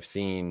trope that I've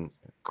seen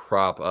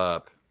crop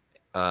up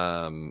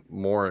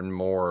more and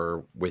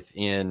more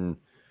within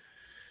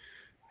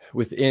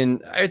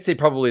I'd say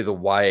probably the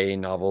YA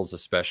novels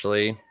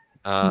especially,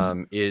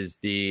 is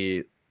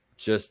the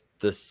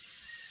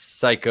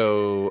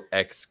psycho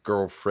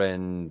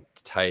ex-girlfriend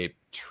type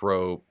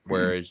trope,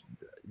 where it's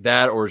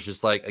that, or it's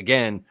just like,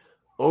 again,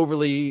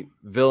 overly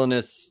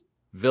villainous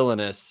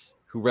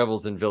who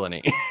revels in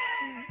villainy.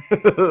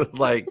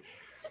 Like,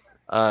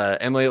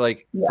 Emily,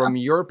 like, from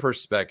your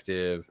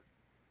perspective,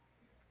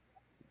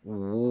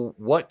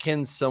 what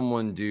can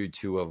someone do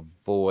to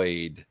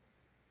avoid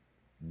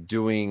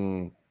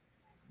doing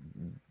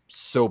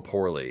so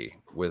poorly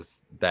with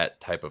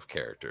that type of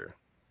character?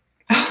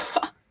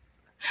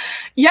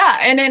 Yeah,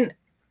 and then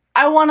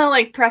I want to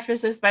like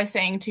preface this by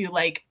saying too,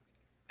 like,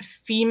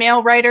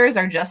 female writers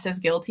are just as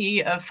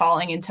guilty of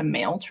falling into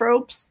male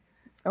tropes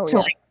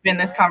like spin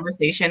this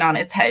conversation on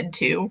its head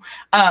too.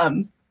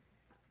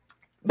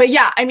 But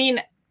yeah, I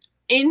mean,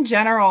 in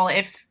general,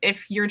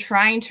 if you're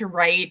trying to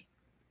write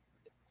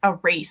a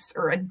race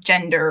or a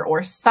gender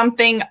or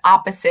something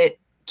opposite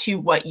to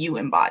what you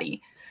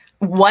embody,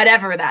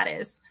 whatever that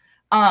is,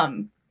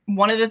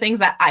 one of the things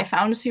that I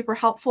found super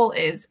helpful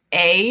is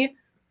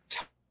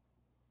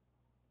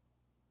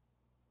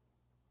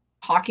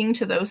talking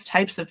to those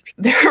types of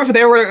people.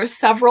 There were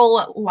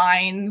several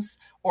lines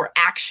or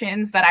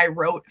actions that I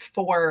wrote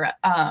for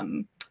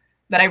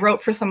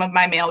some of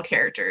my male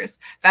characters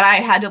that I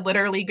had to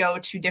literally go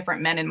to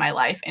different men in my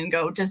life and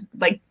go, just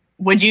like,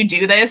 would you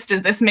do this?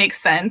 Does this make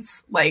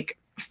sense? Like,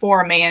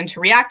 for a man to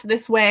react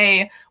this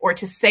way or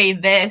to say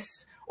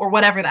this or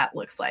whatever that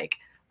looks like.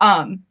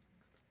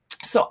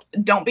 So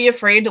don't be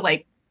afraid to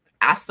like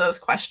ask those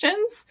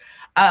questions.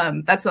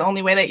 That's the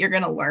only way that you're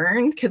going to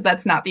learn, because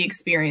that's not the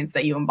experience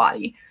that you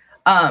embody.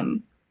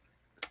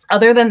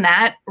 Other than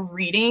that,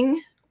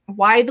 reading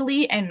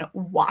widely and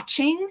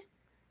watching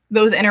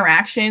those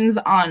interactions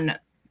on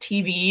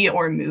TV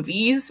or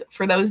movies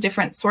for those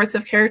different sorts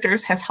of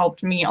characters has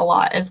helped me a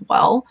lot as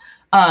well.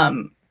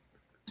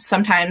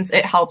 sometimes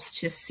it helps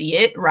to see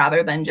it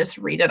rather than just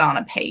read it on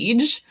a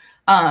page.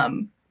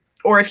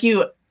 Or if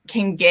you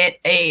can get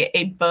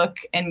a book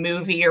and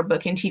movie or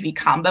book and TV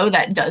combo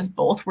that does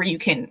both, where you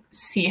can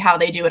see how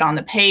they do it on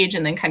the page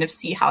and then kind of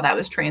see how that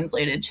was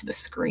translated to the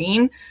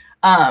screen,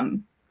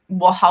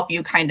 will help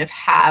you kind of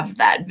have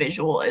that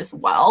visual as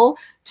well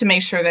to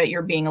make sure that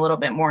you're being a little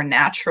bit more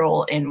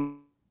natural in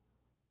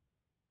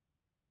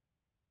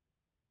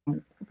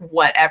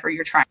whatever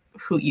you're trying,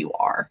 who you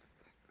are.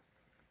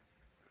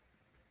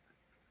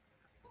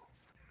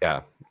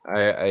 Yeah,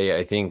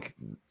 I think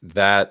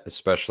that,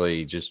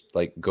 especially just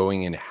like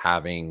going and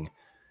having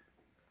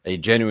a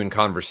genuine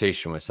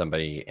conversation with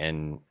somebody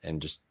and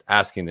just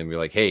asking them, you're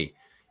like, hey,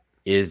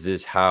 is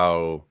this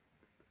how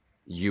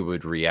you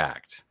would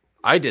react?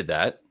 I did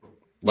that.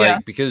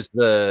 Like, because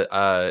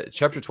the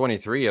chapter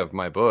 23 of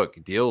my book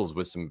deals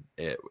with some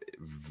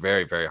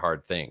very, very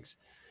hard things.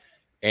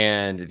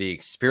 And the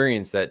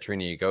experience that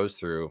Trinity goes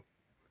through,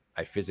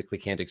 I physically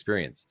can't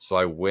experience. So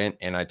I went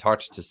and I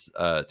talked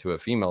to a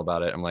female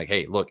about it. I'm like,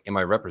 hey, look, am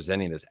I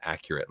representing this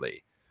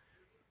accurately?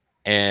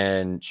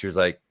 And she was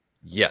like,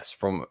 yes,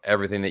 from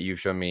everything that you've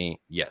shown me,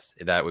 yes,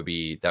 that would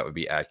be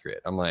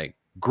accurate. I'm like,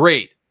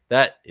 great.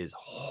 That is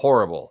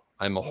horrible.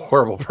 I'm a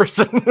horrible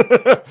person.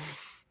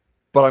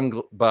 But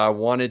I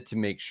wanted to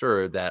make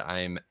sure that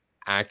I'm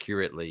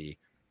accurately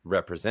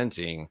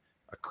representing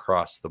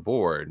across the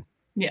board.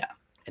 Yeah.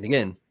 And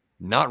again,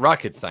 not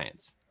rocket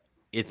science.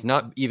 It's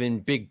not even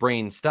big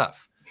brain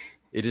stuff.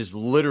 It is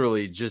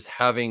literally just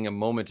having a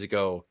moment to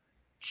go,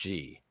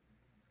 gee,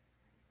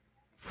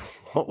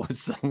 what would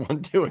someone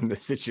do in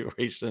this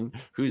situation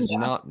who's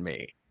not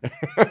me?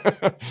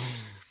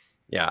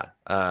 Yeah,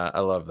 I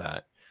love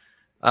that.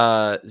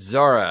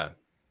 Zara,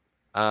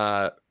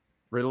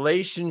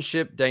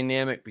 relationship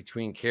dynamic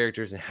between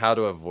characters and how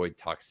to avoid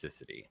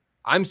toxicity.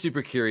 I'm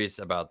super curious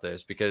about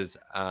this because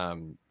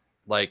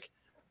like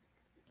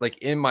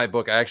in my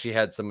book, I actually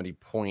had somebody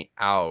point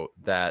out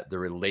that the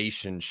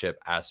relationship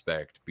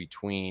aspect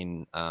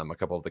between a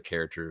couple of the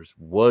characters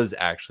was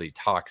actually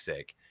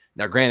toxic.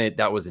 Now, granted,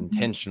 that was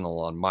intentional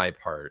on my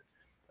part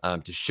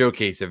to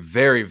showcase a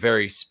very,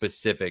 very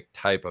specific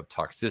type of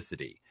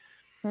toxicity.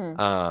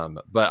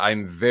 But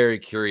I'm very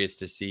curious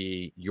to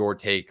see your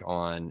take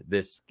on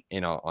this,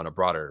 on a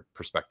broader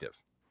perspective.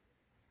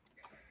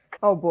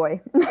 Oh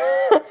boy.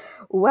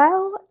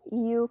 Well,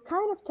 you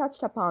kind of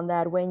touched upon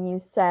that when you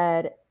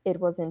said it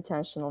was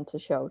intentional to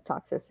show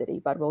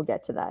toxicity, but we'll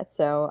get to that.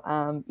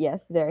 So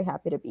yes, very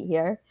happy to be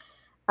here.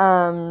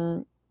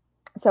 So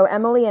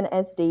Emily and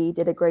SD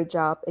did a great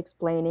job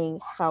explaining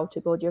how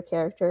to build your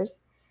characters.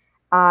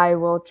 I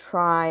will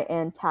try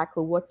and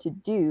tackle what to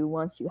do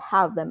once you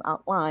have them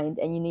outlined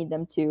and you need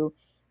them to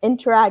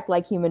interact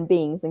like human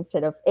beings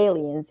instead of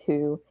aliens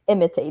who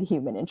imitate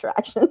human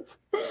interactions.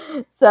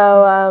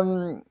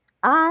 So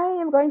I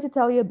am going to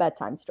tell you a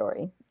bedtime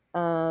story.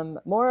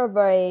 More of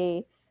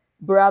a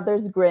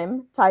Brothers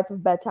Grimm type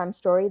of bedtime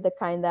story, the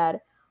kind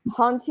that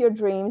haunts your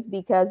dreams,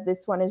 because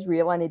this one is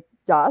real and it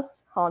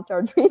does haunt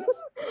our dreams,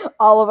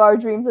 all of our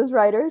dreams as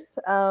writers.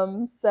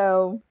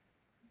 So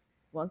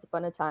once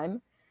upon a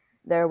time,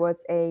 there was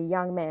a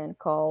young man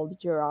called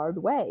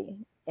Gerard Way,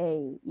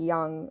 a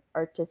young,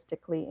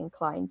 artistically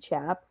inclined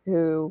chap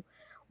who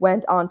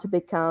went on to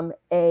become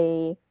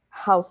a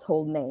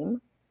household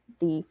name,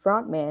 the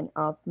frontman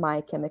of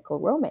My Chemical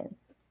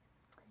Romance.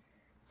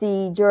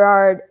 See,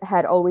 Gerard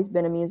had always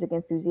been a music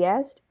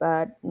enthusiast,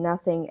 but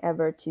nothing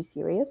ever too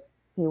serious.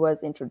 He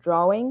was into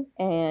drawing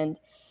and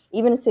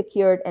even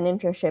secured an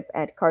internship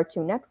at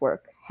Cartoon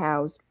Network,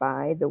 housed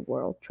by the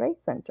World Trade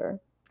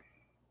Center.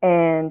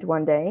 And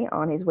one day,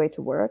 on his way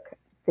to work,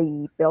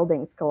 the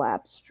buildings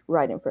collapsed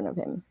right in front of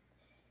him.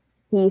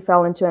 He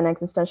fell into an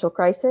existential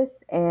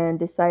crisis and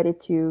decided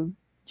to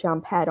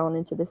jump head on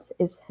into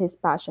his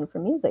passion for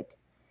music.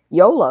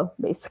 YOLO,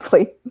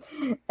 basically.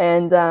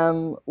 And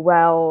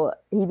well,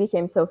 he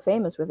became so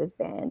famous with his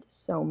band,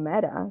 so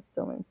meta,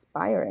 so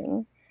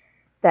inspiring,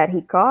 that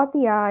he caught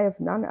the eye of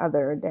none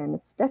other than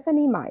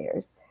Stephanie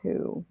Myers,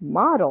 who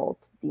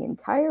modeled the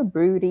entire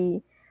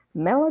broody,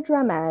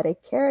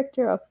 melodramatic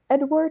character of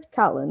Edward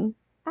Cullen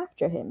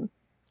after him.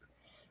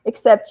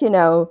 Except,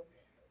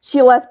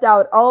 she left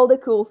out all the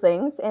cool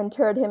things and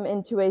turned him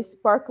into a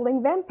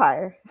sparkling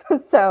vampire.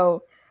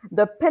 So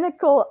the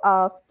pinnacle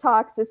of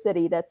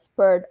toxicity that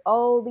spurred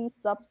all these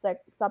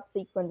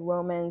subsequent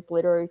romance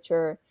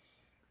literature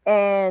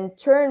and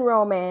turned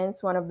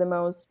romance, one of the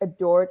most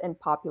adored and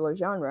popular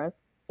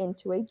genres,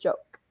 into a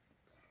joke.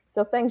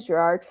 So thanks,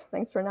 Gerard.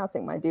 Thanks for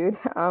nothing, my dude.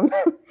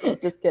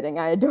 Just kidding.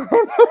 I adore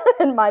him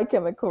and My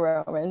Chemical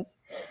Romance.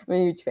 I'm a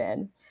huge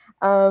fan.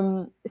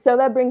 So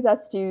that brings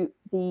us to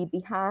the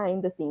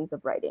behind the scenes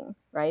of writing,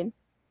 right?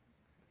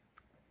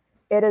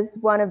 It is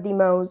one of the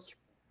most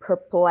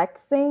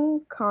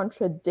perplexing,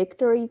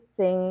 contradictory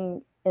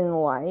thing in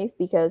life,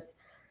 because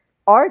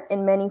art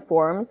in many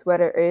forms,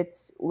 whether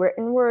it's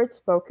written word,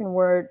 spoken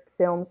word,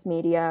 films,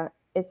 media,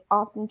 is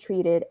often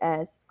treated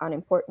as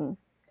unimportant.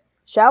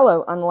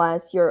 Shallow,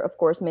 unless you're, of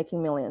course,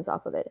 making millions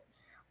off of it.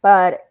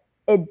 But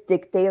It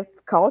dictates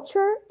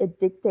culture. It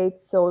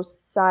dictates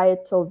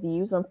societal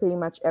views on pretty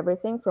much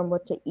everything from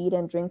what to eat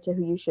and drink to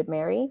who you should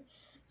marry.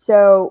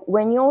 So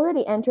when you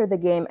already enter the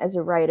game as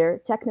a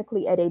writer,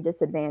 technically at a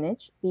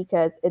disadvantage,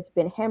 because it's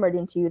been hammered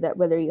into you that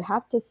whether you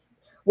have to,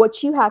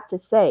 what you have to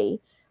say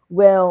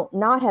will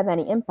not have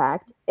any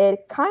impact,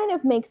 it kind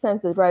of makes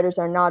sense that writers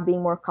are not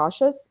being more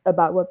cautious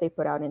about what they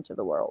put out into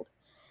the world.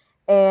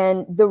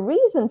 And the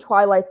reason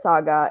Twilight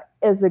Saga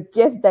is a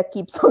gift that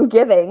keeps on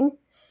giving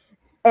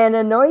and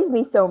annoys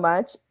me so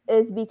much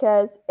is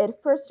because it,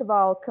 first of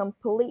all,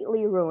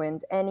 completely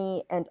ruined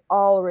any and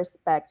all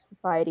respect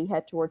society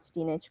had towards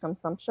teenage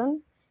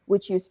consumption,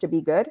 which used to be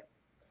good.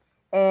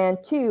 And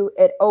two,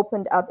 it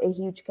opened up a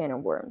huge can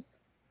of worms.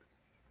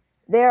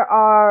 There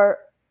are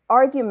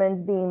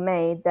arguments being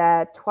made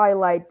that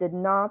Twilight did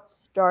not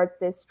start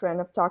this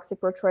trend of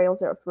toxic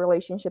portrayals of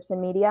relationships in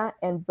media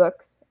and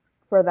books,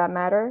 for that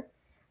matter,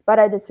 but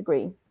I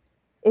disagree.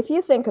 If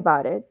you think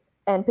about it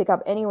and pick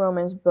up any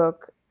romance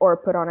book or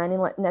put on any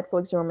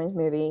Netflix romance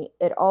movie,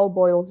 it all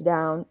boils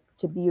down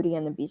to Beauty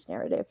and the Beast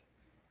narrative.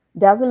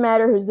 Doesn't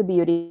matter who's the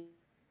beauty,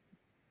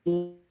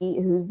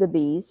 who's the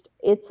beast.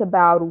 It's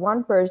about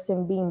one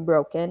person being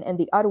broken and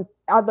the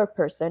other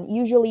person,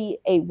 usually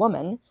a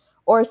woman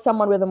or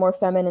someone with a more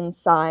feminine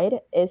side,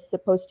 is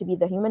supposed to be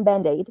the human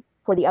band-aid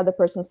for the other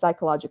person's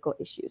psychological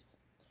issues.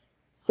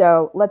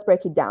 So let's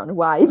break it down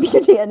why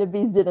Beauty and the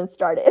Beast didn't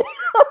start it.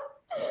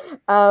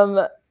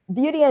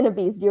 Beauty and the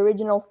Beast, the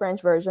original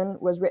French version,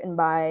 was written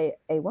by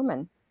a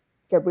woman,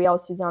 Gabrielle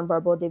Suzanne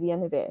Barbeau de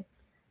Villeneuve.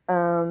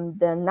 The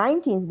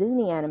 19th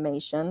Disney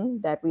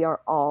animation that we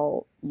are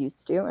all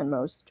used to and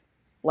most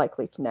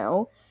likely to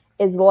know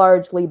is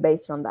largely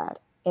based on that.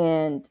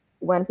 And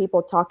when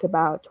people talk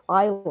about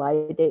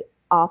Twilight, they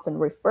often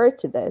refer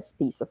to this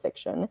piece of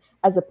fiction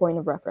as a point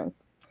of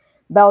reference.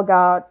 Belle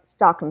got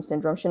Stockholm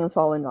Syndrome, shouldn't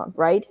fall in love,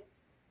 right?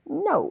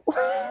 No.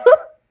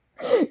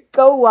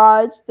 Go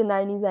watch the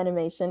 90s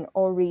animation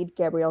or read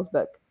Gabrielle's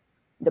book.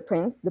 The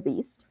Prince, the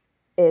Beast,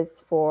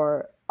 is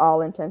for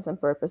all intents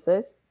and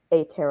purposes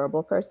a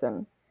terrible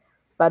person.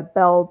 But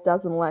Belle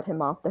doesn't let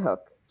him off the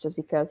hook just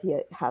because he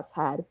has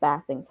had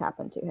bad things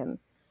happen to him.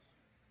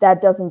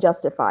 That doesn't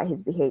justify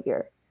his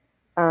behavior.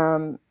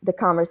 The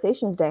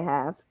conversations they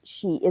have,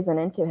 she isn't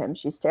into him.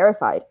 She's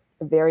terrified.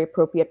 A very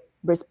appropriate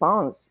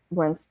response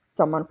when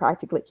someone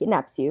practically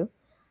kidnaps you.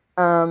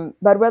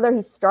 But whether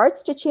he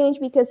starts to change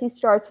because he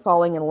starts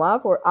falling in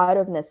love or out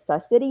of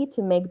necessity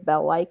to make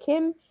Belle like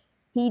him,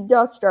 he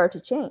does start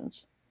to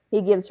change.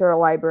 He gives her a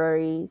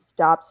library,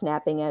 stops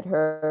snapping at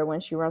her.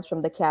 When she runs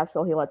from the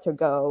castle, he lets her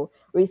go,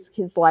 risks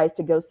his life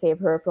to go save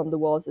her from the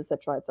wolves,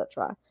 etc.,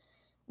 etc.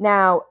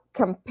 Now,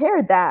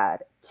 compare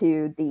that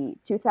to the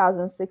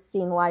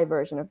 2016 live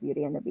version of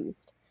Beauty and the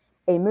Beast,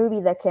 a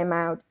movie that came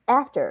out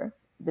after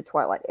the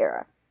Twilight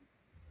era.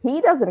 He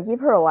doesn't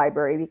give her a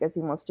library because he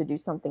wants to do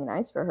something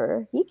nice for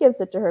her. He gives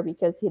it to her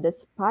because he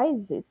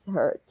despises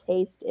her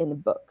taste in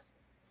books.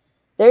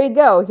 There you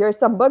go. Here's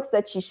some books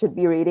that she should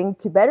be reading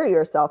to better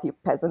yourself, you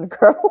peasant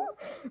girl.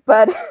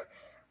 But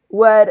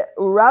what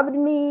rubbed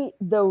me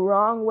the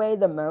wrong way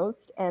the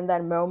most, and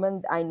that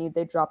moment I knew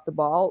they dropped the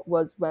ball,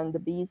 was when the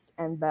Beast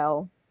and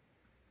Belle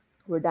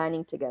were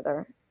dining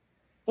together.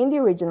 In the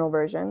original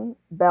version,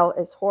 Belle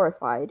is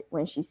horrified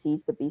when she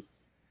sees the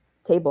Beast's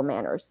table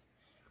manners.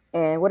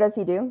 And what does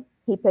he do?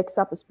 He picks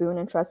up a spoon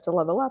and tries to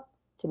level up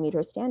to meet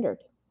her standard.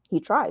 He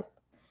tries.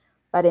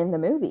 But in the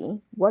movie,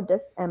 what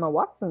does Emma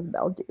Watson's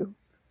Belle do?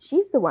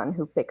 She's the one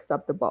who picks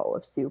up the bowl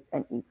of soup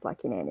and eats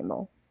like an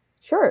animal.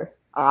 Sure,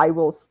 I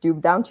will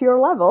stoop down to your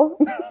level,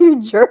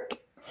 you jerk.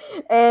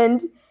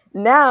 And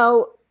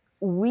now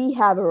we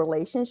have a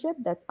relationship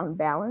that's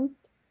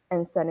unbalanced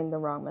and sending the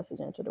wrong message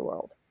into the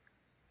world.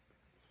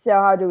 So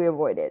how do we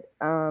avoid it?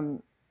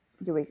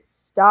 Do we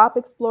stop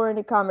exploring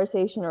the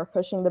conversation or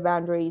pushing the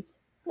boundaries?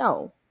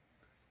 No.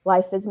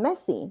 Life is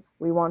messy.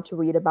 We want to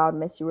read about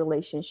messy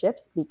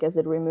relationships because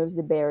it removes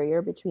the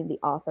barrier between the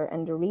author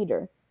and the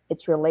reader.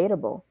 It's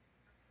relatable.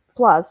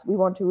 Plus, we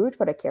want to root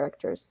for the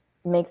characters.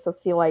 It makes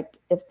us feel like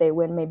if they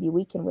win, maybe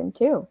we can win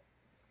too.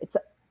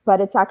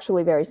 But it's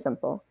actually very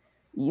simple.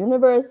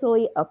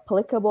 Universally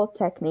applicable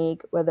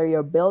technique, whether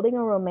you're building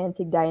a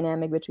romantic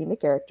dynamic between the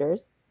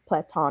characters,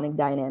 platonic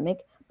dynamic,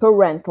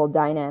 parental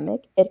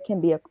dynamic, it can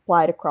be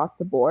applied across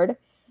the board.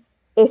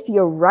 If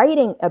you're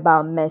writing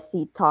about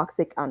messy,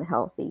 toxic,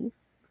 unhealthy,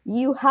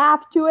 you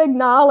have to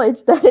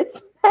acknowledge that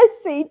it's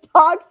messy,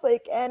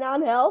 toxic, and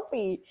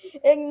unhealthy.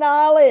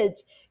 Acknowledge,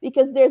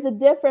 because there's a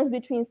difference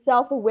between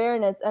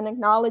self-awareness and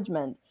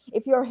acknowledgement.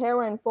 If your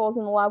heroine falls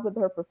in love with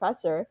her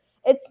professor,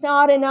 it's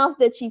not enough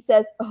that she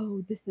says,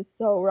 oh, this is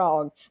so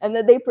wrong, and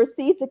that they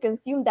proceed to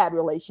consume that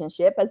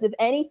relationship as if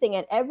anything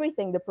and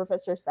everything the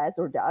professor says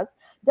or does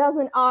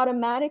doesn't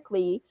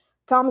automatically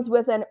comes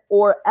with an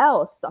or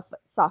else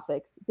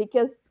suffix,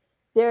 because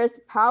there's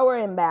power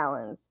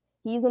imbalance.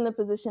 He's in a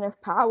position of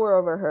power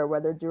over her,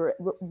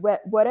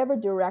 whatever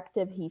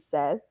directive he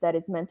says that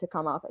is meant to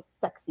come off as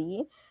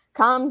sexy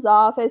comes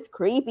off as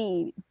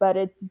creepy, but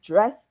it's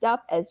dressed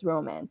up as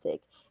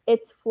romantic.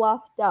 It's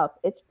fluffed up.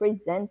 It's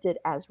presented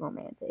as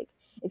romantic.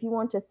 If you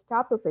want to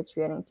stop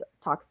perpetuating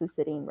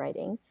toxicity in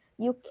writing,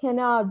 you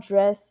cannot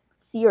dress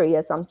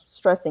serious, I'm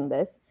stressing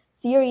this,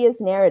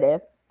 serious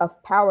narrative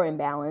of power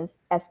imbalance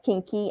as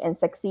kinky and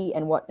sexy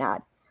and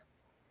whatnot.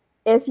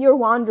 If you're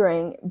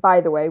wondering,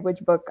 by the way, which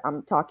book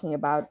I'm talking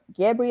about,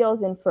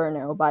 Gabriel's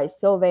Inferno by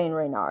Sylvain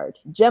Reynard,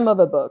 gem of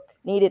a book,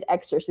 needed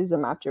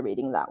exorcism after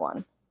reading that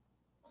one.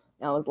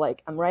 I was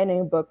like, I'm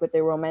writing a book with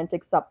a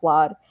romantic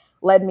subplot.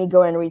 Let me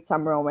go and read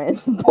some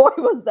romance. Boy,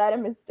 was that a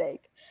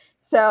mistake.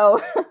 So,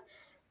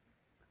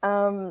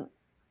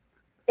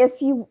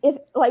 if you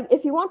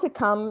want to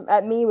come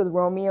at me with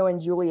Romeo and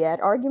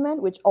Juliet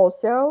argument, which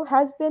also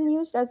has been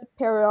used as a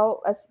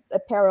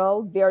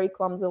parallel very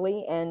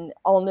clumsily and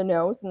on the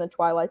nose in the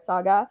Twilight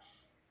Saga,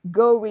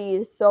 go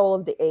read Soul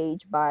of the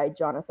Age by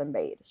Jonathan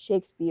Bate.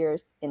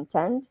 Shakespeare's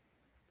intent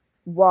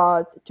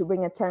was to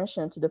bring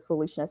attention to the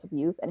foolishness of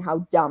youth and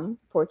how dumb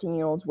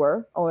 14-year-olds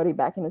were already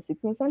back in the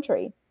 16th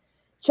century.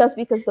 Just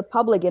because the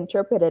public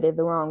interpreted it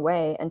the wrong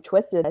way and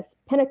twisted it as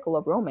pinnacle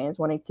of romance,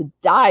 wanting to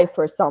die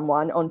for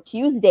someone on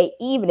Tuesday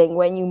evening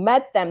when you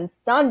met them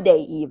Sunday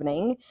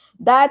evening,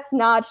 that's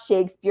not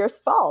Shakespeare's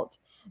fault.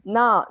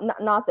 Not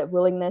that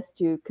willingness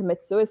to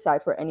commit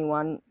suicide for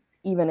anyone,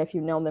 even if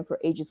you've known them for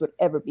ages, would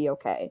ever be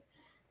okay.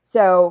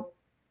 So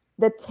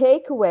the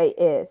takeaway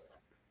is,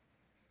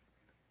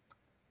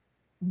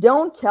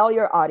 don't tell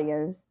your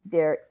audience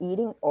they're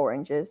eating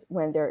oranges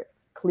when they're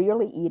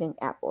clearly eating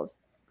apples.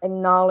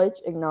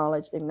 Acknowledge.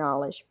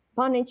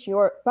 Punish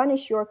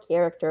your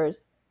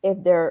characters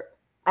if they're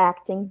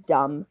acting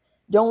dumb.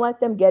 Don't let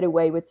them get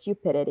away with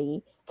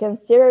stupidity.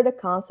 Consider the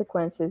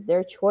consequences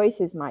their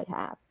choices might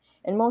have.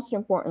 And most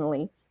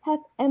importantly, have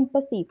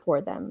empathy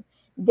for them.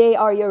 They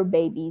are your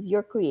babies,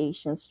 your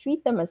creations.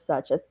 Treat them as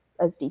such,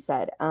 as Dee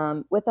said,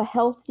 with a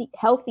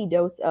healthy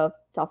dose of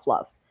tough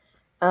love.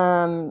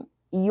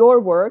 Your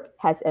work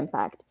has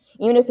impact.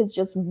 Even if it's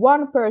just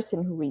one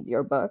person who reads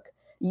your book,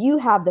 you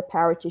have the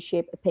power to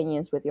shape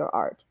opinions with your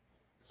art.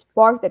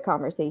 Spark the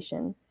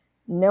conversation.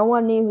 No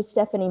one knew who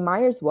Stephanie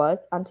Myers was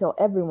until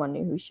everyone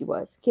knew who she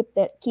was. Keep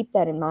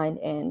that in mind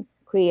and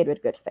create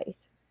with good faith.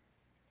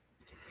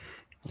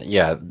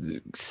 Yeah,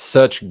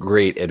 such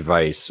great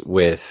advice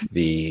with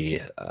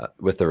the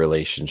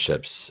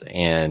relationships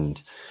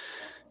and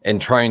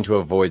trying to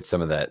avoid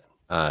some of that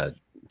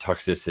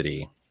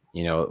toxicity.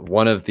 You know,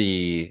 one of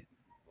the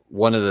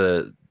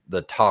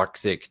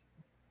toxic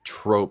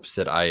tropes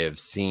that I have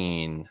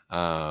seen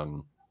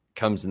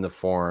comes in the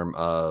form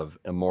of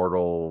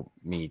immortal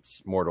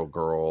meets mortal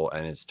girl,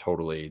 and it's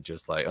totally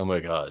just like, oh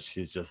my gosh,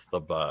 she's just the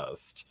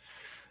best.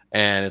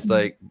 And it's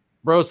like,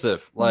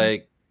 brosif,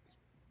 like,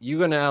 you're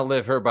gonna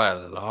outlive her by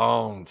a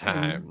long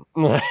time.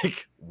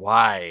 Like,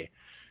 why?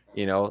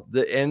 You know,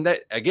 and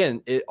that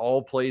again, it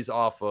all plays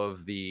off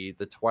of the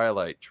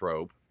Twilight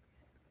trope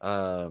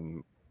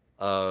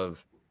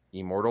of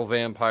immortal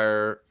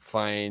vampire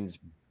finds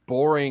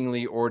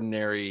boringly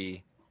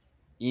ordinary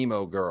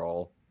emo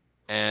girl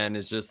and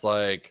it's just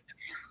like,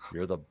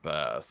 you're the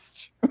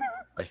best.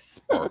 I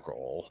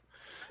sparkle.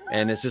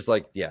 And it's just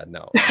like, yeah,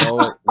 no.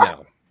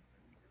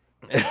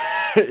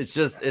 it's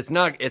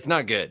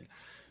not good.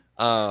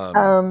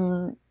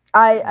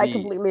 I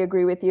completely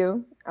agree with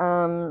you.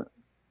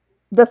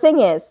 The thing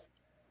is,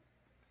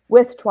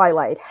 with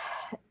Twilight,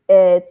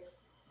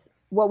 it's,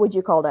 what would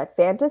you call that?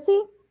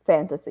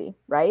 Fantasy,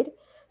 right?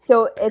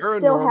 So it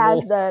still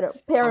has that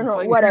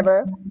paranormal,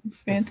 whatever.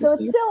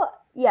 Fantasy.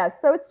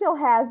 So it still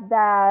has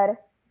that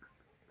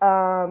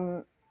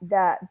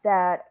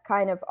that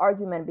kind of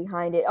argument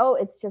behind it. Oh,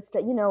 it's just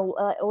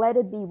let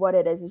it be what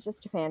it is. It's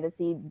just a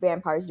fantasy.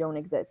 Vampires don't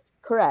exist.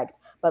 Correct.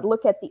 But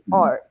look at the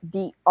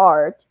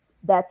art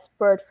that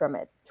spurred from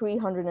it.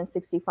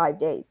 365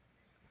 Days,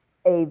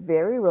 a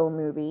very real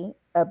movie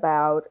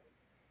about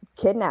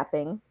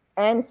kidnapping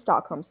and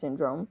Stockholm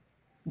Syndrome.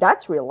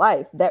 That's real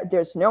life.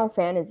 There's no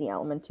fantasy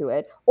element to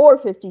it. Or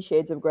 50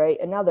 Shades of Grey,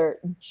 another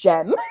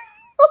gem.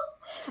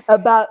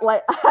 About,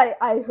 like,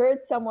 I heard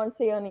someone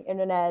say on the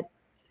internet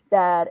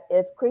that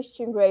if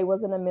Christian Grey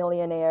wasn't a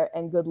millionaire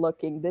and good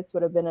looking, this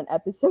would have been an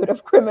episode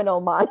of Criminal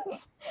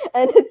Minds.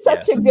 And it's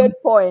such a good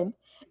point.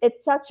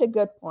 It's such a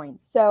good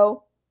point.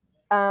 So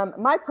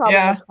my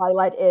problem with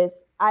Twilight is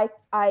I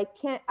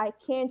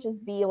can't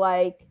just be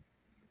like,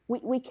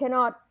 we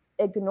cannot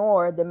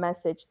ignore the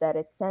message that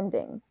it's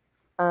sending.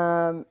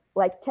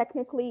 Like,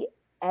 technically,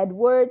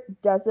 Edward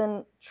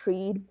doesn't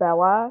treat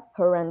Bella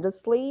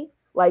horrendously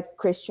like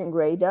Christian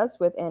Grey does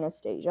with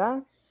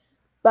Anastasia,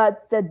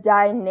 but the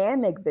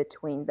dynamic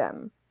between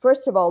them,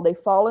 first of all, they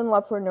fall in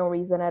love for no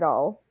reason at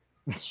all.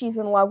 She's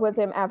in love with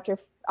him after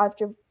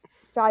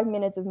 5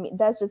 minutes of me.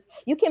 That's just,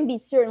 you can be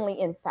certainly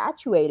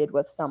infatuated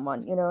with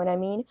someone, you know what I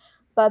mean?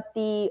 But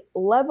the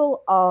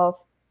level of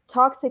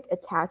toxic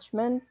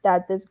attachment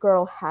that this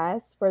girl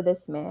has for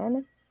this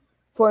man,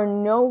 for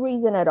no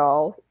reason at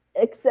all,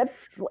 except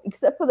for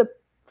the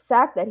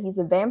fact that he's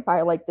a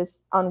vampire, like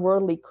this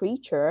unworldly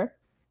creature,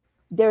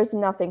 there's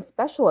nothing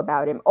special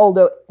about him,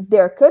 although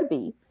there could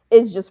be.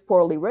 It's just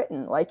poorly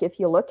written. Like, if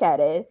you look at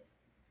it,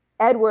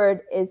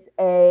 Edward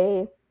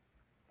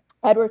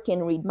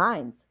can read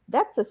minds.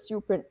 That's a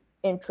super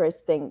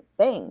interesting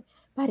thing,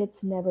 but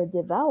it's never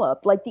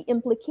developed. Like, the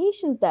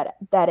implications that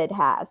it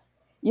has,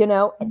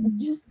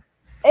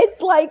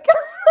 it's like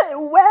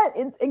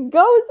when it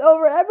goes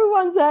over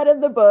everyone's head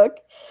in the book.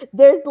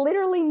 There's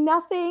literally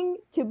nothing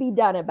to be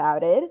done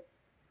about it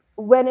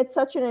when it's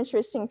such an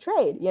interesting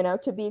trade,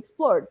 to be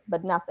explored,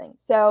 but nothing.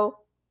 So,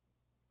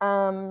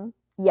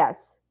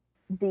 yes,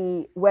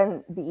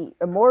 when the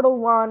immortal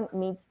one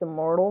meets the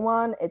mortal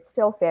one, it's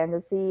still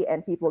fantasy,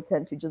 and people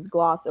tend to just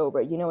gloss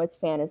over it. It's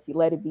fantasy,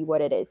 let it be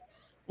what it is.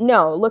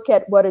 No, look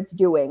at what it's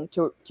doing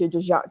to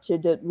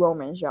the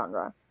romance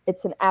genre.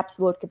 It's an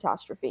absolute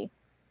catastrophe.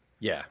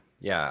 Yeah,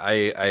 I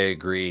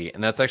agree,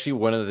 and that's actually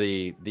one of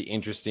the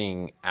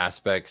interesting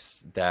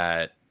aspects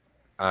that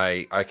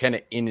I kind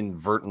of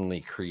inadvertently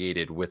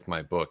created with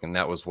my book, and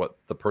that was what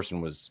the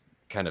person was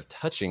kind of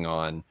touching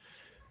on.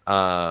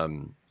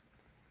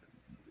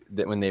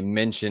 That when they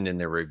mentioned in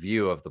their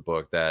review of the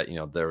book that,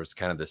 there was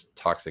kind of this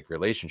toxic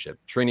relationship.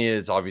 Trini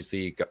is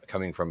obviously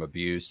coming from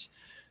abuse.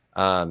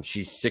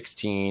 She's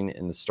 16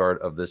 in the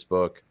start of this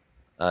book.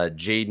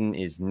 Jaden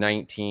is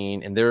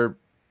 19, and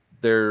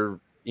they're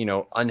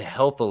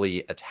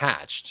unhealthily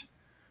attached.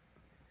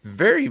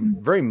 Very,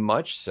 very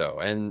much so.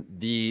 And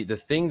the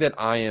thing that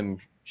I am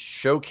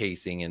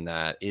showcasing in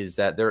that is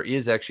that there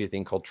is actually a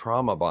thing called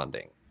trauma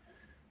bonding.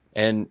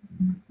 And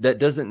that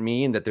doesn't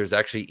mean that there's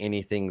actually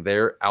anything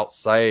there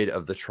outside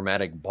of the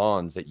traumatic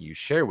bonds that you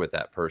share with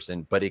that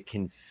person, but it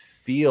can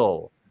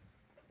feel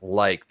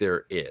like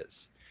there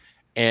is.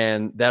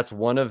 And that's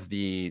one of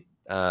the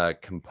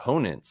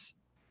components.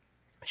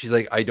 She's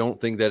like, I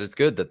don't think that it's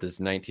good that this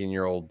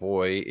 19-year-old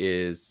boy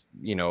is,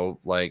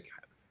 like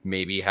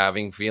maybe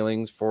having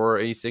feelings for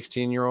a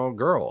 16-year-old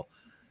girl.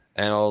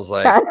 And I was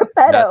like, kind of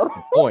pedo. That's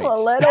the point. A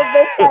little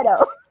bit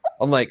pedo.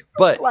 I'm like,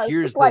 but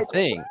here's the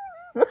thing.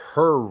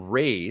 Her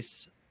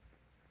race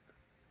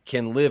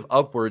can live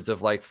upwards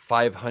of like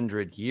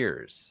 500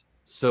 years.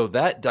 So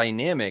that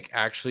dynamic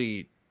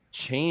actually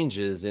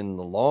changes in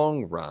the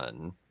long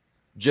run,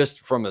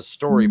 just from a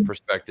story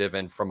perspective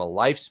and from a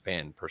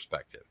lifespan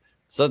perspective.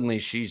 Suddenly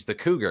she's the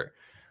cougar.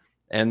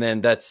 And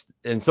then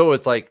so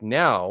it's like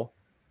now,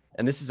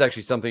 and this is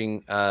actually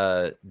something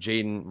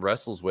Jaden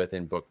wrestles with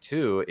in book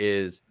 2,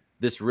 is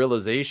this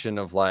realization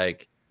of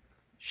like,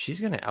 she's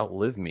going to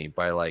outlive me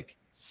by like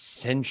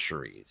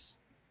centuries.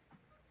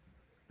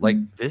 Like,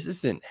 this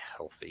isn't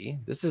healthy.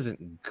 This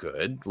isn't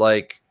good.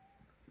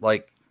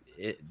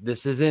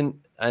 This isn't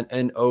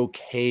an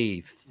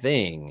okay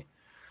thing.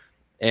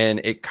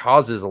 And it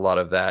causes a lot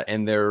of that.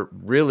 And they're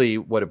really,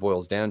 what it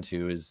boils down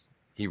to is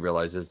he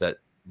realizes that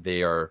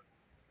they are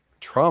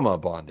trauma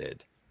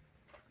bonded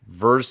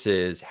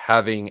versus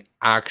having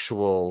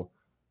actual,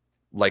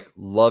 like,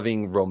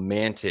 loving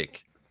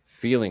romantic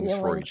feelings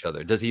for each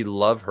other. Does he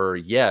love her?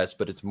 Yes,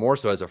 but it's more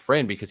so as a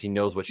friend because he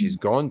knows what she's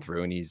gone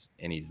through, and he's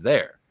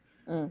there.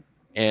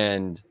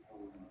 And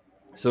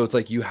so it's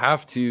like you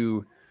have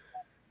to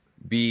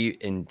be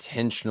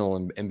intentional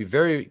and be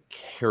very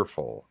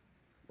careful,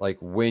 like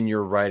when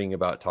you're writing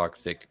about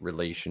toxic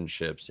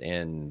relationships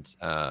and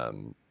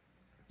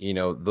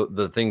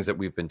the things that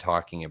we've been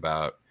talking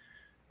about,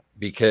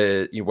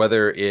 because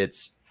whether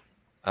it's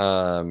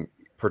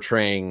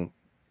portraying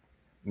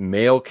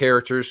male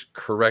characters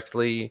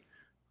correctly,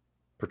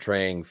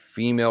 portraying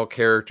female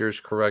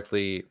characters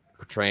correctly,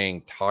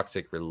 portraying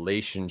toxic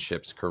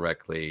relationships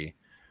correctly,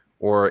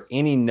 or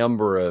any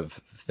number of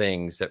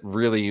things that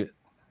really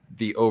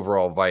the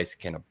overall advice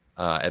can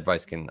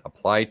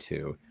apply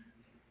to.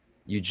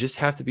 You just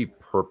have to be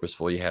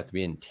purposeful. You have to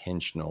be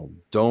intentional.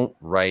 Don't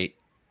write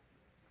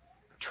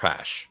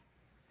trash.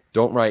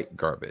 Don't write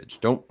garbage.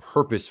 Don't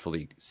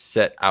purposefully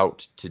set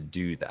out to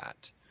do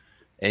that.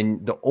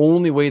 And the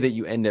only way that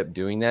you end up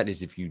doing that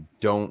is if you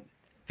don't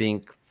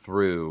think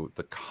through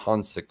the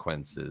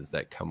consequences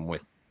that come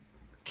with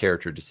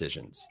character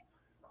decisions.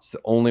 It's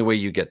the only way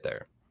you get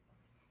there.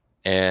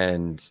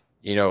 And,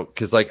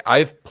 because like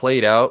I've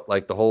played out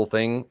like the whole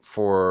thing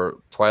for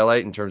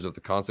Twilight in terms of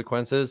the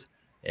consequences.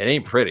 It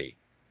ain't pretty.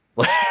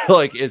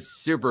 Like it's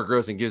super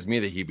gross and gives me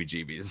the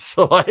heebie-jeebies.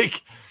 So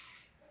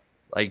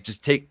like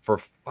just take for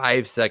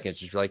 5 seconds,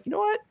 just be like, you know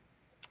what?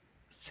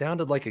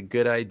 Sounded like a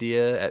good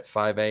idea at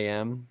 5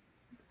 a.m.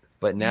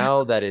 But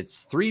now that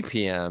it's 3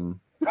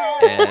 p.m.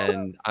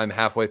 and I'm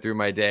halfway through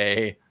my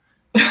day,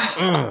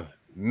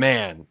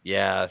 man,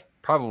 yeah,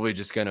 probably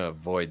just going to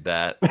avoid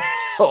that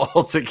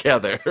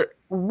altogether.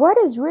 What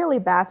is really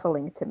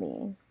baffling to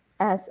me,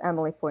 as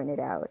Emily pointed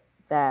out,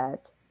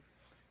 that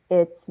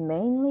it's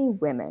mainly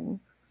women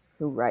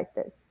who write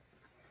this.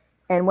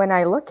 And when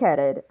I look at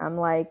it, I'm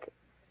like,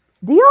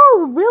 do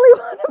y'all really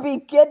want to be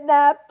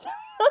kidnapped?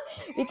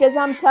 Because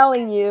I'm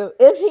telling you,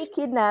 if he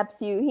kidnaps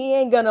you, he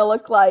ain't gonna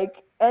look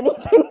like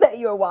anything that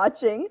you're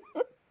watching.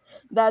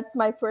 That's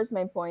my first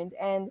main point.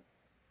 And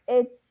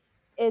it's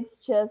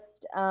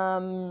just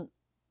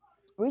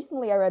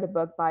recently I read a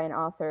book by an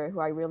author who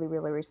I really,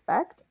 really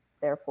respect.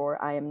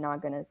 Therefore, I am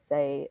not going to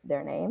say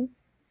their name.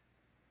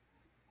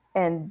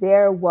 And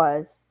there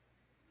was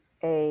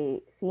a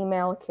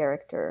female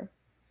character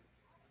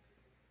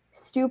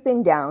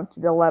stooping down to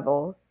the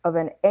level of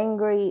an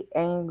angry,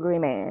 angry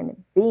man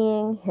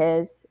being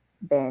his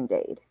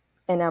Band-Aid.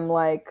 And I'm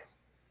like,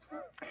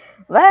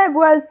 that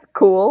was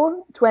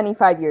cool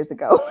 25 years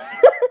ago.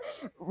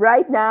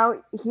 Right now,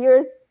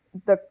 here's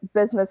the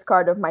business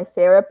card of my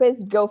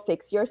therapist. Go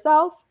fix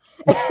yourself.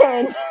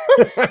 And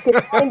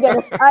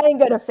I ain't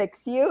gonna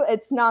fix you.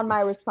 It's not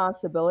my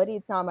responsibility.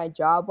 It's not my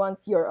job.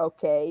 Once you're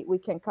okay, we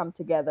can come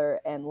together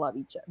and love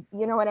each other.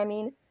 You know what I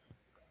mean?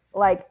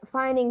 Like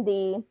finding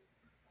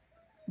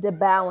the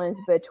balance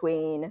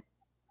between,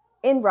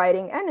 in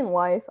writing and in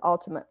life,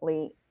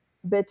 ultimately,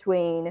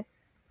 between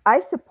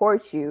I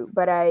support you,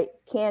 but I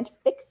can't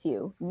fix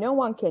you. No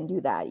one can do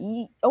that.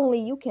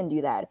 Only you can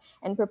do that.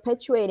 And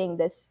perpetuating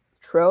this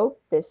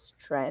trope, this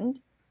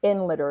trend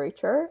in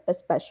literature,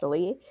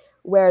 especially,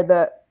 where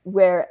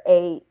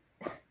a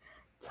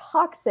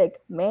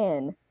toxic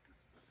man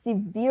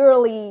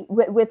severely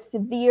with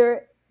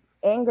severe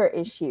anger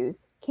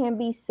issues can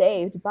be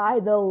saved by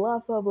the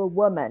love of a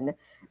woman.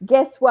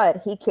 Guess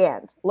what? He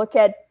can't. Look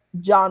at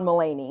John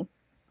Mulaney.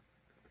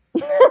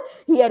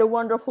 He had a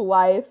wonderful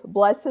wife,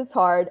 bless his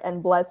heart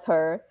and bless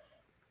her.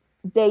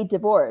 They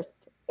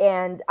divorced.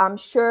 And I'm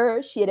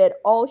sure she did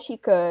all she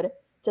could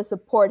to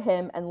support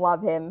him and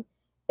love him.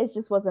 It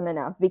just wasn't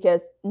enough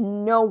because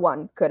no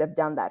one could have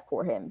done that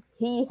for him.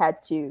 He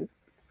had to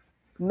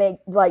make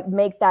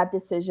that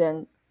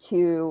decision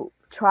to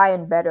try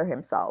and better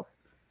himself.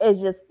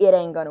 It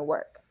ain't gonna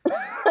work.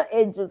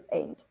 It just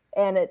ain't.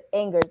 And it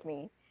angers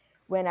me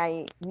when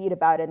I read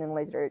about it in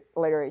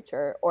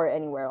literature or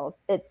anywhere else.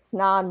 It's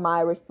not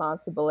my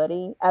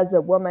responsibility as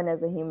a woman,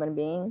 as a human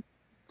being,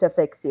 to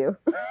fix you.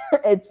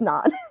 It's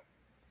not.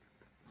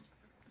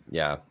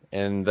 Yeah.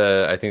 And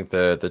I think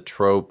the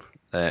trope,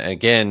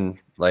 again,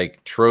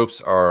 like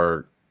tropes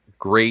are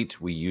great.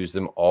 We use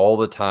them all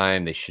the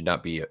time. You should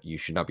not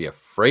be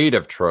afraid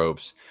of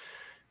tropes.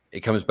 It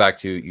comes back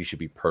to, you should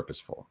be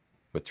purposeful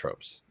with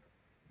tropes.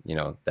 You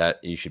know,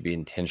 that you should be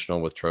intentional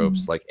with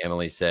tropes. Like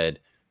Emily said,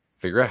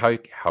 figure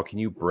out how can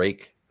you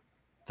break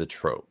the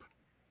trope.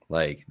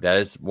 Like that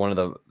is one of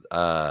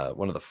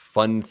the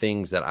fun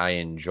things that I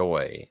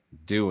enjoy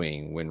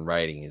doing when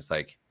writing, is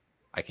like,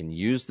 I can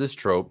use this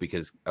trope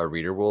because a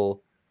reader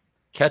will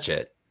catch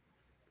it,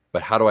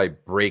 but how do I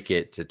break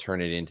it to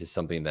turn it into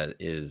something that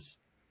is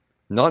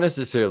not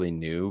necessarily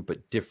new,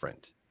 but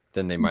different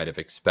than they might have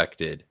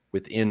expected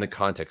within the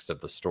context of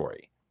the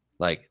story.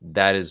 Like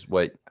that is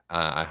what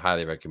I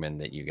highly recommend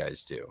that you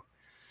guys do.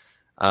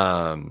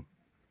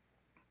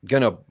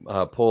 Gonna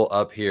pull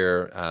up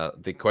here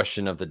the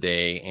question of the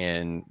day,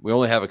 and we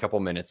only have a couple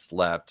minutes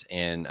left,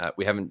 and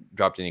we haven't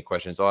dropped any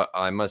questions. So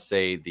I must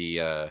say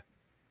the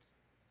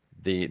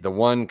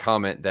one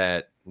comment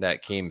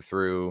that came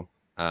through,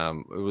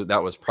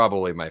 that was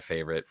probably my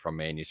favorite from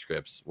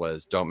Manuscripts,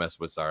 was, "Don't mess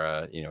with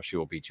Zara. You know, she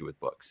will beat you with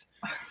books."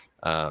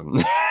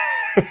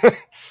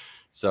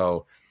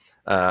 So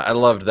I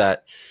loved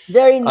that.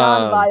 Very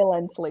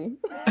non-violently.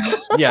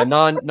 Yeah,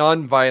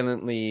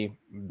 non-violently.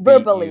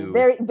 Verbally,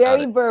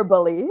 very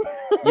verbally.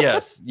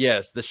 Yes.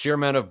 The sheer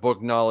amount of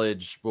book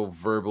knowledge will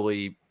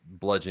verbally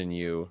bludgeon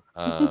you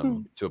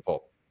to a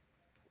pulp.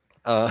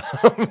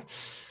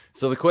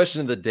 So the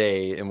question of the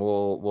day, and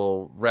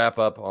we'll wrap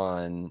up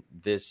on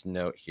this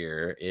note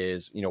here,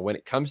 is, you know, when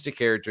it comes to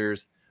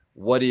characters,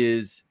 what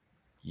is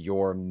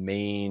your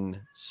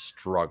main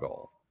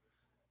struggle?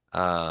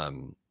 I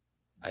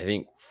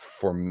think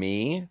for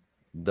me,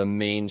 the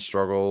main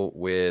struggle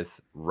with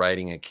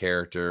writing a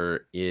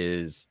character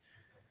is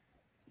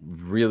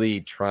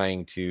really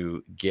trying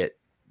to get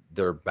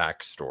their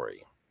backstory.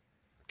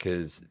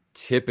 Because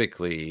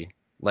typically,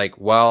 like,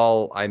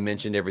 while I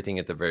mentioned everything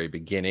at the very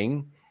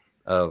beginning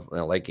of, you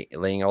know, like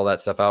laying all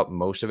that stuff out,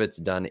 most of it's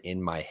done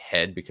in my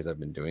head because I've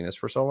been doing this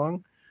for so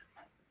long,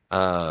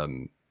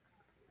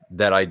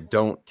 that I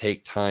don't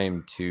take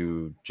time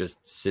to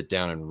just sit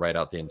down and write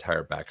out the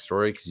entire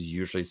backstory, because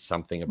usually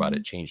something about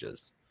it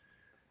changes.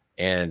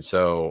 And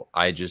so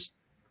I just,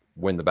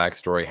 when the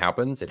backstory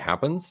happens, it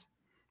happens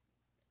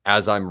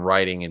as I'm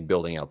writing and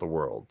building out the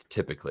world.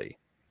 Typically,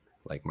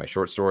 like my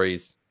short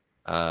stories,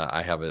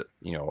 I have a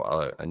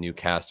new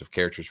cast of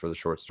characters for the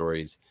short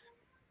stories.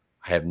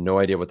 I have no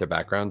idea what their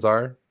backgrounds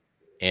are,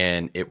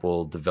 and it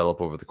will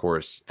develop over the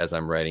course as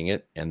I'm writing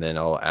it, and then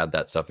I'll add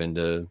that stuff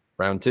into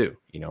round two.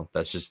 You know,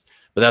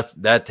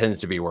 that tends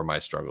to be where my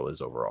struggle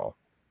is overall.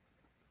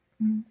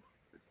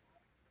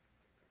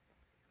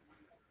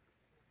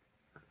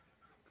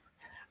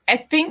 I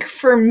think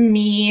for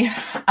me,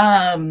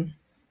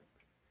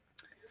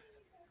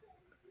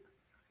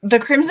 the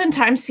Crimson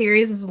Time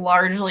series is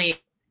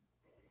largely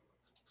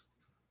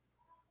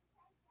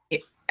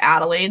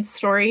Adelaide's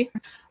story.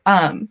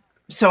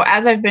 So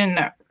as I've been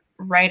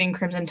writing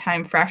Crimson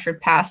Time, Fractured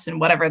Past, and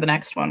whatever the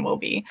next one will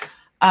be,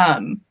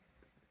 I'm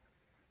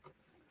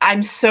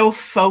so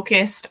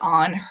focused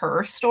on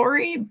her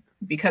story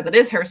because it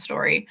is her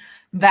story,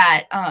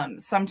 that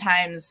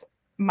sometimes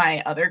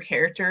my other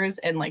characters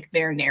and like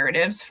their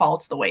narratives fall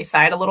to the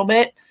wayside a little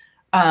bit.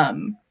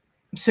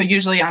 So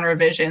usually on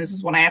revisions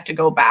is when I have to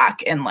go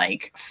back and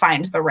like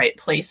find the right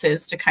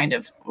places to kind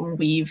of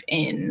weave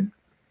in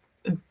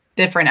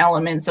different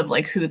elements of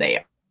like who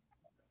they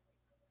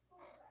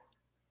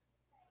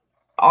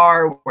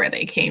are, where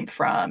they came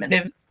from,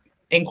 and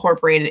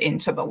incorporate it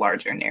into the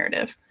larger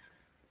narrative.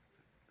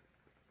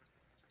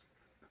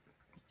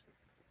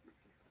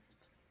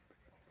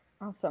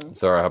 Awesome.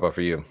 Sarah, how about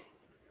for you?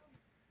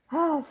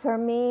 For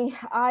me,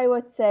 I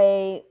would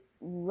say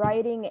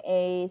writing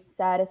a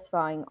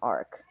satisfying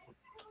arc.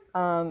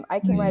 I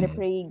can write a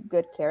pretty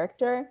good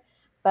character,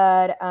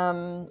 but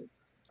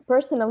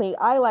personally,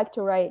 I like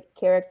to write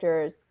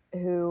characters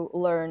who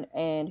learn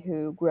and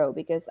who grow,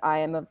 because I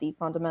am of the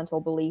fundamental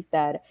belief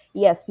that,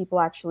 yes, people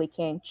actually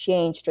can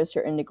change to a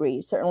certain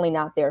degree. Certainly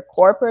not their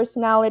core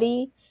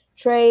personality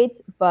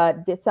traits,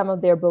 but some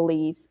of their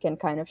beliefs can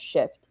kind of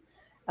shift.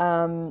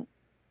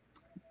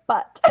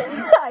 But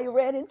I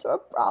ran into a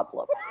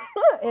problem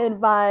in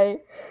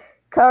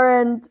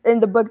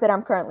the book that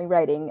I'm currently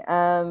writing.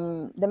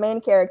 The main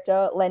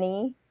character,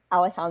 Lenny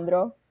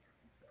Alejandro,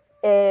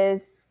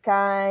 is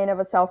kind of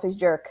a selfish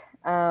jerk.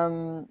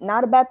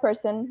 Not a bad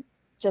person,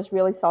 just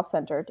really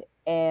self-centered.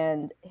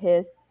 And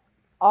his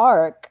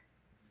arc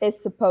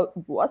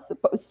was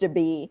supposed to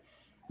be,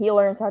 he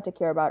learns how to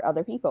care about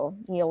other people.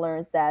 He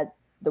learns that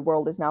the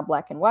world is not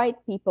black and white.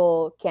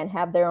 People can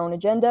have their own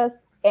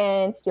agendas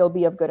and still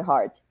be of good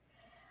heart.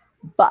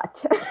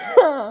 But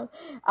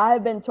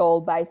I've been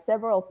told by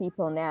several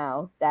people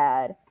now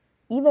that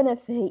even if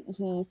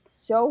he's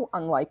so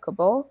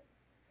unlikable,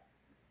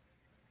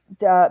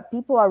 the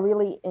people are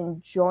really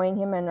enjoying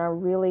him and are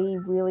really,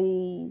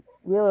 really,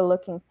 really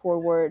looking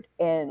forward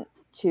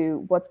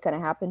to what's going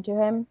to happen to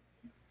him.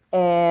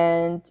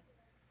 And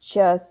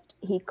just,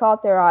 he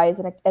caught their eyes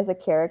as a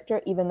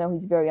character, even though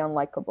he's very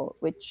unlikable,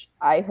 which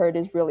I heard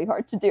is really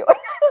hard to do. I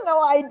don't know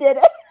why I did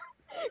it.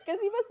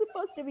 Because he was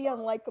supposed to be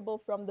unlikable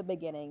from the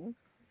beginning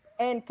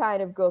and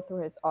kind of go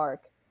through his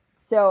arc.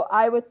 So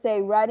I would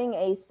say writing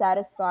a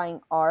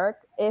satisfying arc,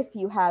 if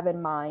you have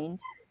in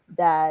mind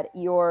that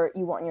you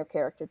want your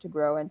character to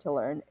grow and to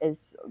learn,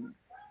 is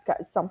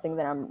something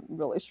that I'm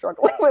really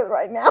struggling with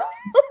right now.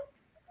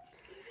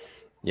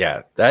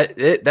 Yeah, that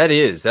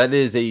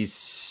is a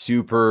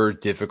super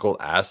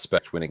difficult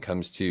aspect when it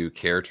comes to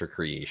character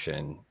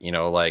creation. You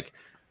know, like,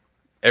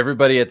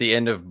 everybody at the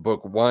end of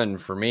book 1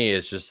 for me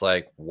is just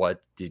like,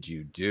 what did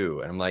you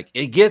do? And I'm like,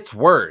 it gets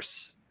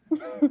worse.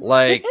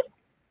 like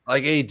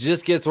it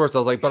just gets worse. I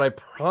was like, but I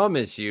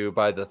promise you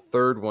by the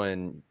 3rd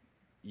one,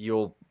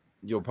 you'll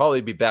probably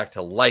be back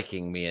to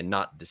liking me and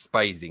not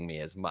despising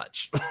me as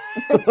much.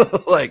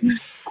 But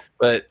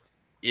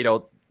you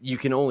know, you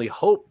can only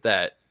hope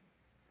that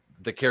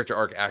the character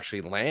arc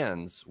actually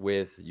lands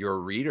with your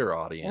reader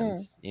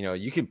audience. You know,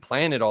 you can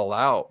plan it all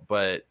out,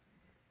 but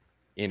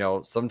you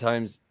know,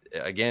 sometimes,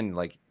 again,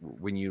 like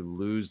when you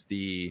lose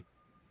the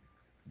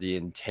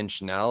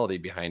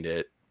intentionality behind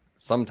it,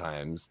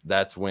 sometimes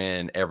that's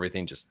when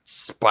everything just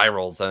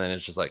spirals, and then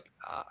it's just like,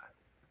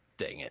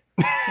 dang it.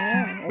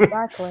 Yeah,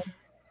 exactly.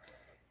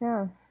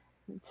 Yeah.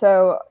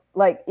 So,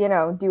 like, you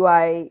know, do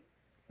I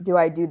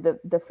do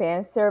the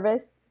fan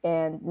service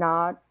and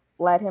not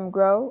let him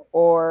grow?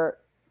 Or,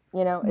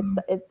 you know,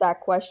 it's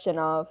that question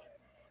of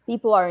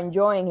people are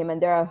enjoying him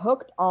and they're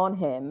hooked on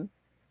him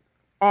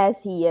as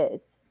he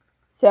is.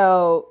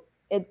 So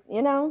it,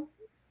 you know,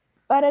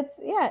 but it's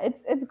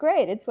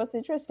great. It's what's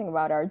interesting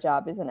about our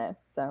job, isn't it?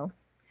 So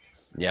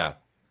yeah,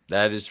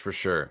 that is for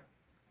sure.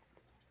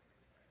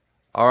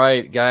 All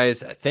right,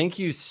 guys, thank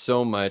you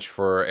so much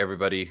for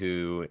everybody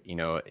who, you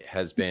know,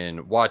 has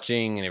been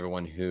watching and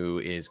everyone who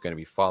is going to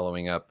be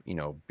following up, you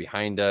know,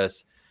 behind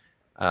us.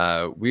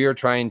 We are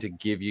trying to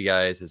give you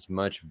guys as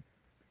much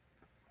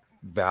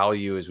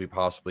value as we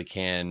possibly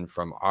can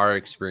from our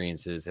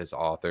experiences as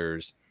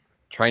authors,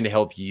 trying to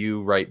help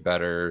you write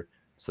better.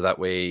 So that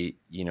way,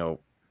 you know,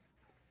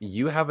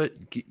 you have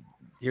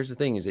here's the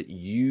thing, is that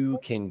you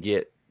can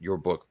get your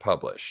book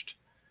published.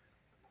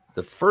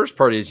 The first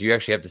part is you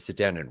actually have to sit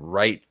down and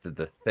write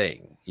the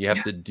thing. You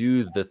have to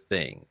do the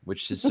thing,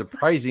 which is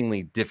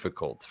surprisingly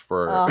difficult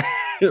for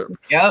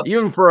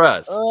even for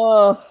us.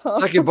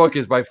 Second book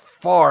is by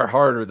far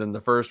harder than the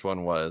first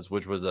one was,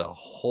 which was a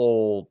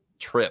whole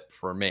trip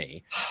for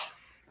me.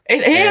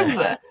 It is.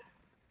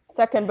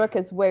 Second book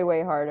is way,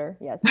 way harder.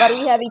 Yes. But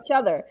we have each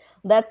other.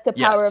 That's the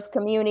power of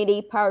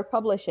community, power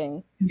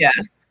publishing.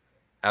 Yes.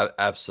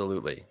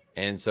 Absolutely.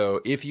 And so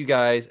if you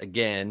guys,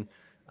 again,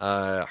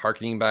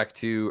 harkening back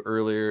to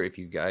earlier, if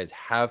you guys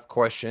have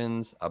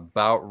questions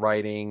about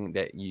writing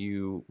that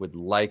you would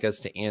like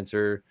us to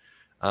answer,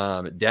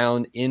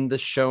 down in the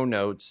show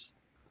notes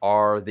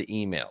are the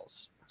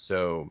emails.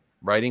 So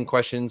writing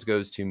questions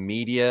goes to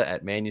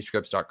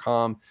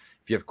media@manuscripts.com.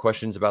 If you have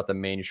questions about the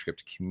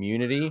manuscript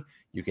community,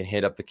 you can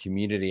hit up the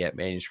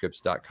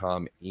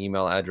community@manuscripts.com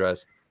email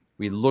address.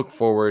 We look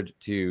forward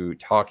to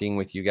talking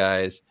with you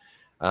guys.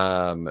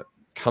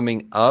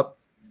 Coming up,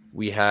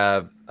 we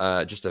have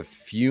just a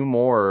few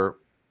more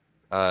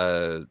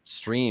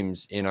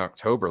streams in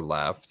October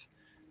left,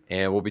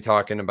 and we'll be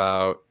talking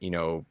about, you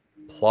know,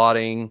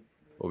 plotting.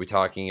 We'll be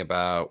talking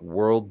about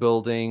world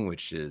building,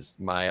 which is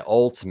my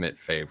ultimate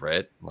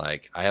favorite.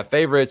 Like, I have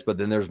favorites, but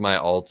then there's my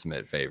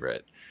ultimate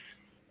favorite.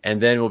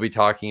 And then we'll be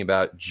talking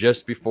about,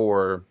 just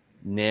before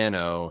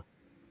Nano,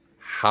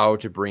 how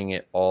to bring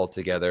it all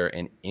together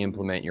and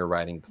implement your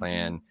writing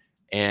plan.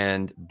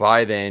 And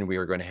by then, we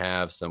are going to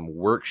have some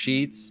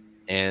worksheets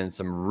and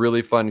some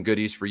really fun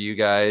goodies for you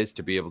guys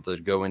to be able to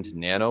go into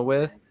Nano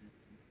with.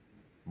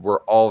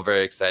 We're all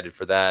very excited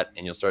for that,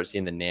 and you'll start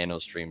seeing the Nano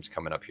streams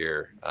coming up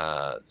here,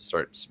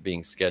 start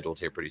being scheduled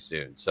here pretty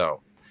soon.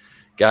 So,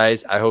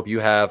 guys, I hope you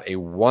have a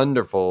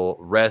wonderful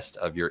rest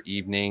of your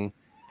evening,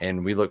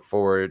 and we look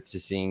forward to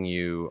seeing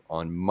you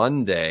on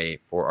Monday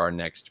for our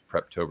next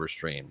Preptober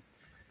stream.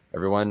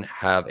 Everyone,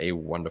 have a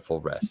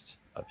wonderful rest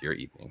of your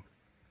evening.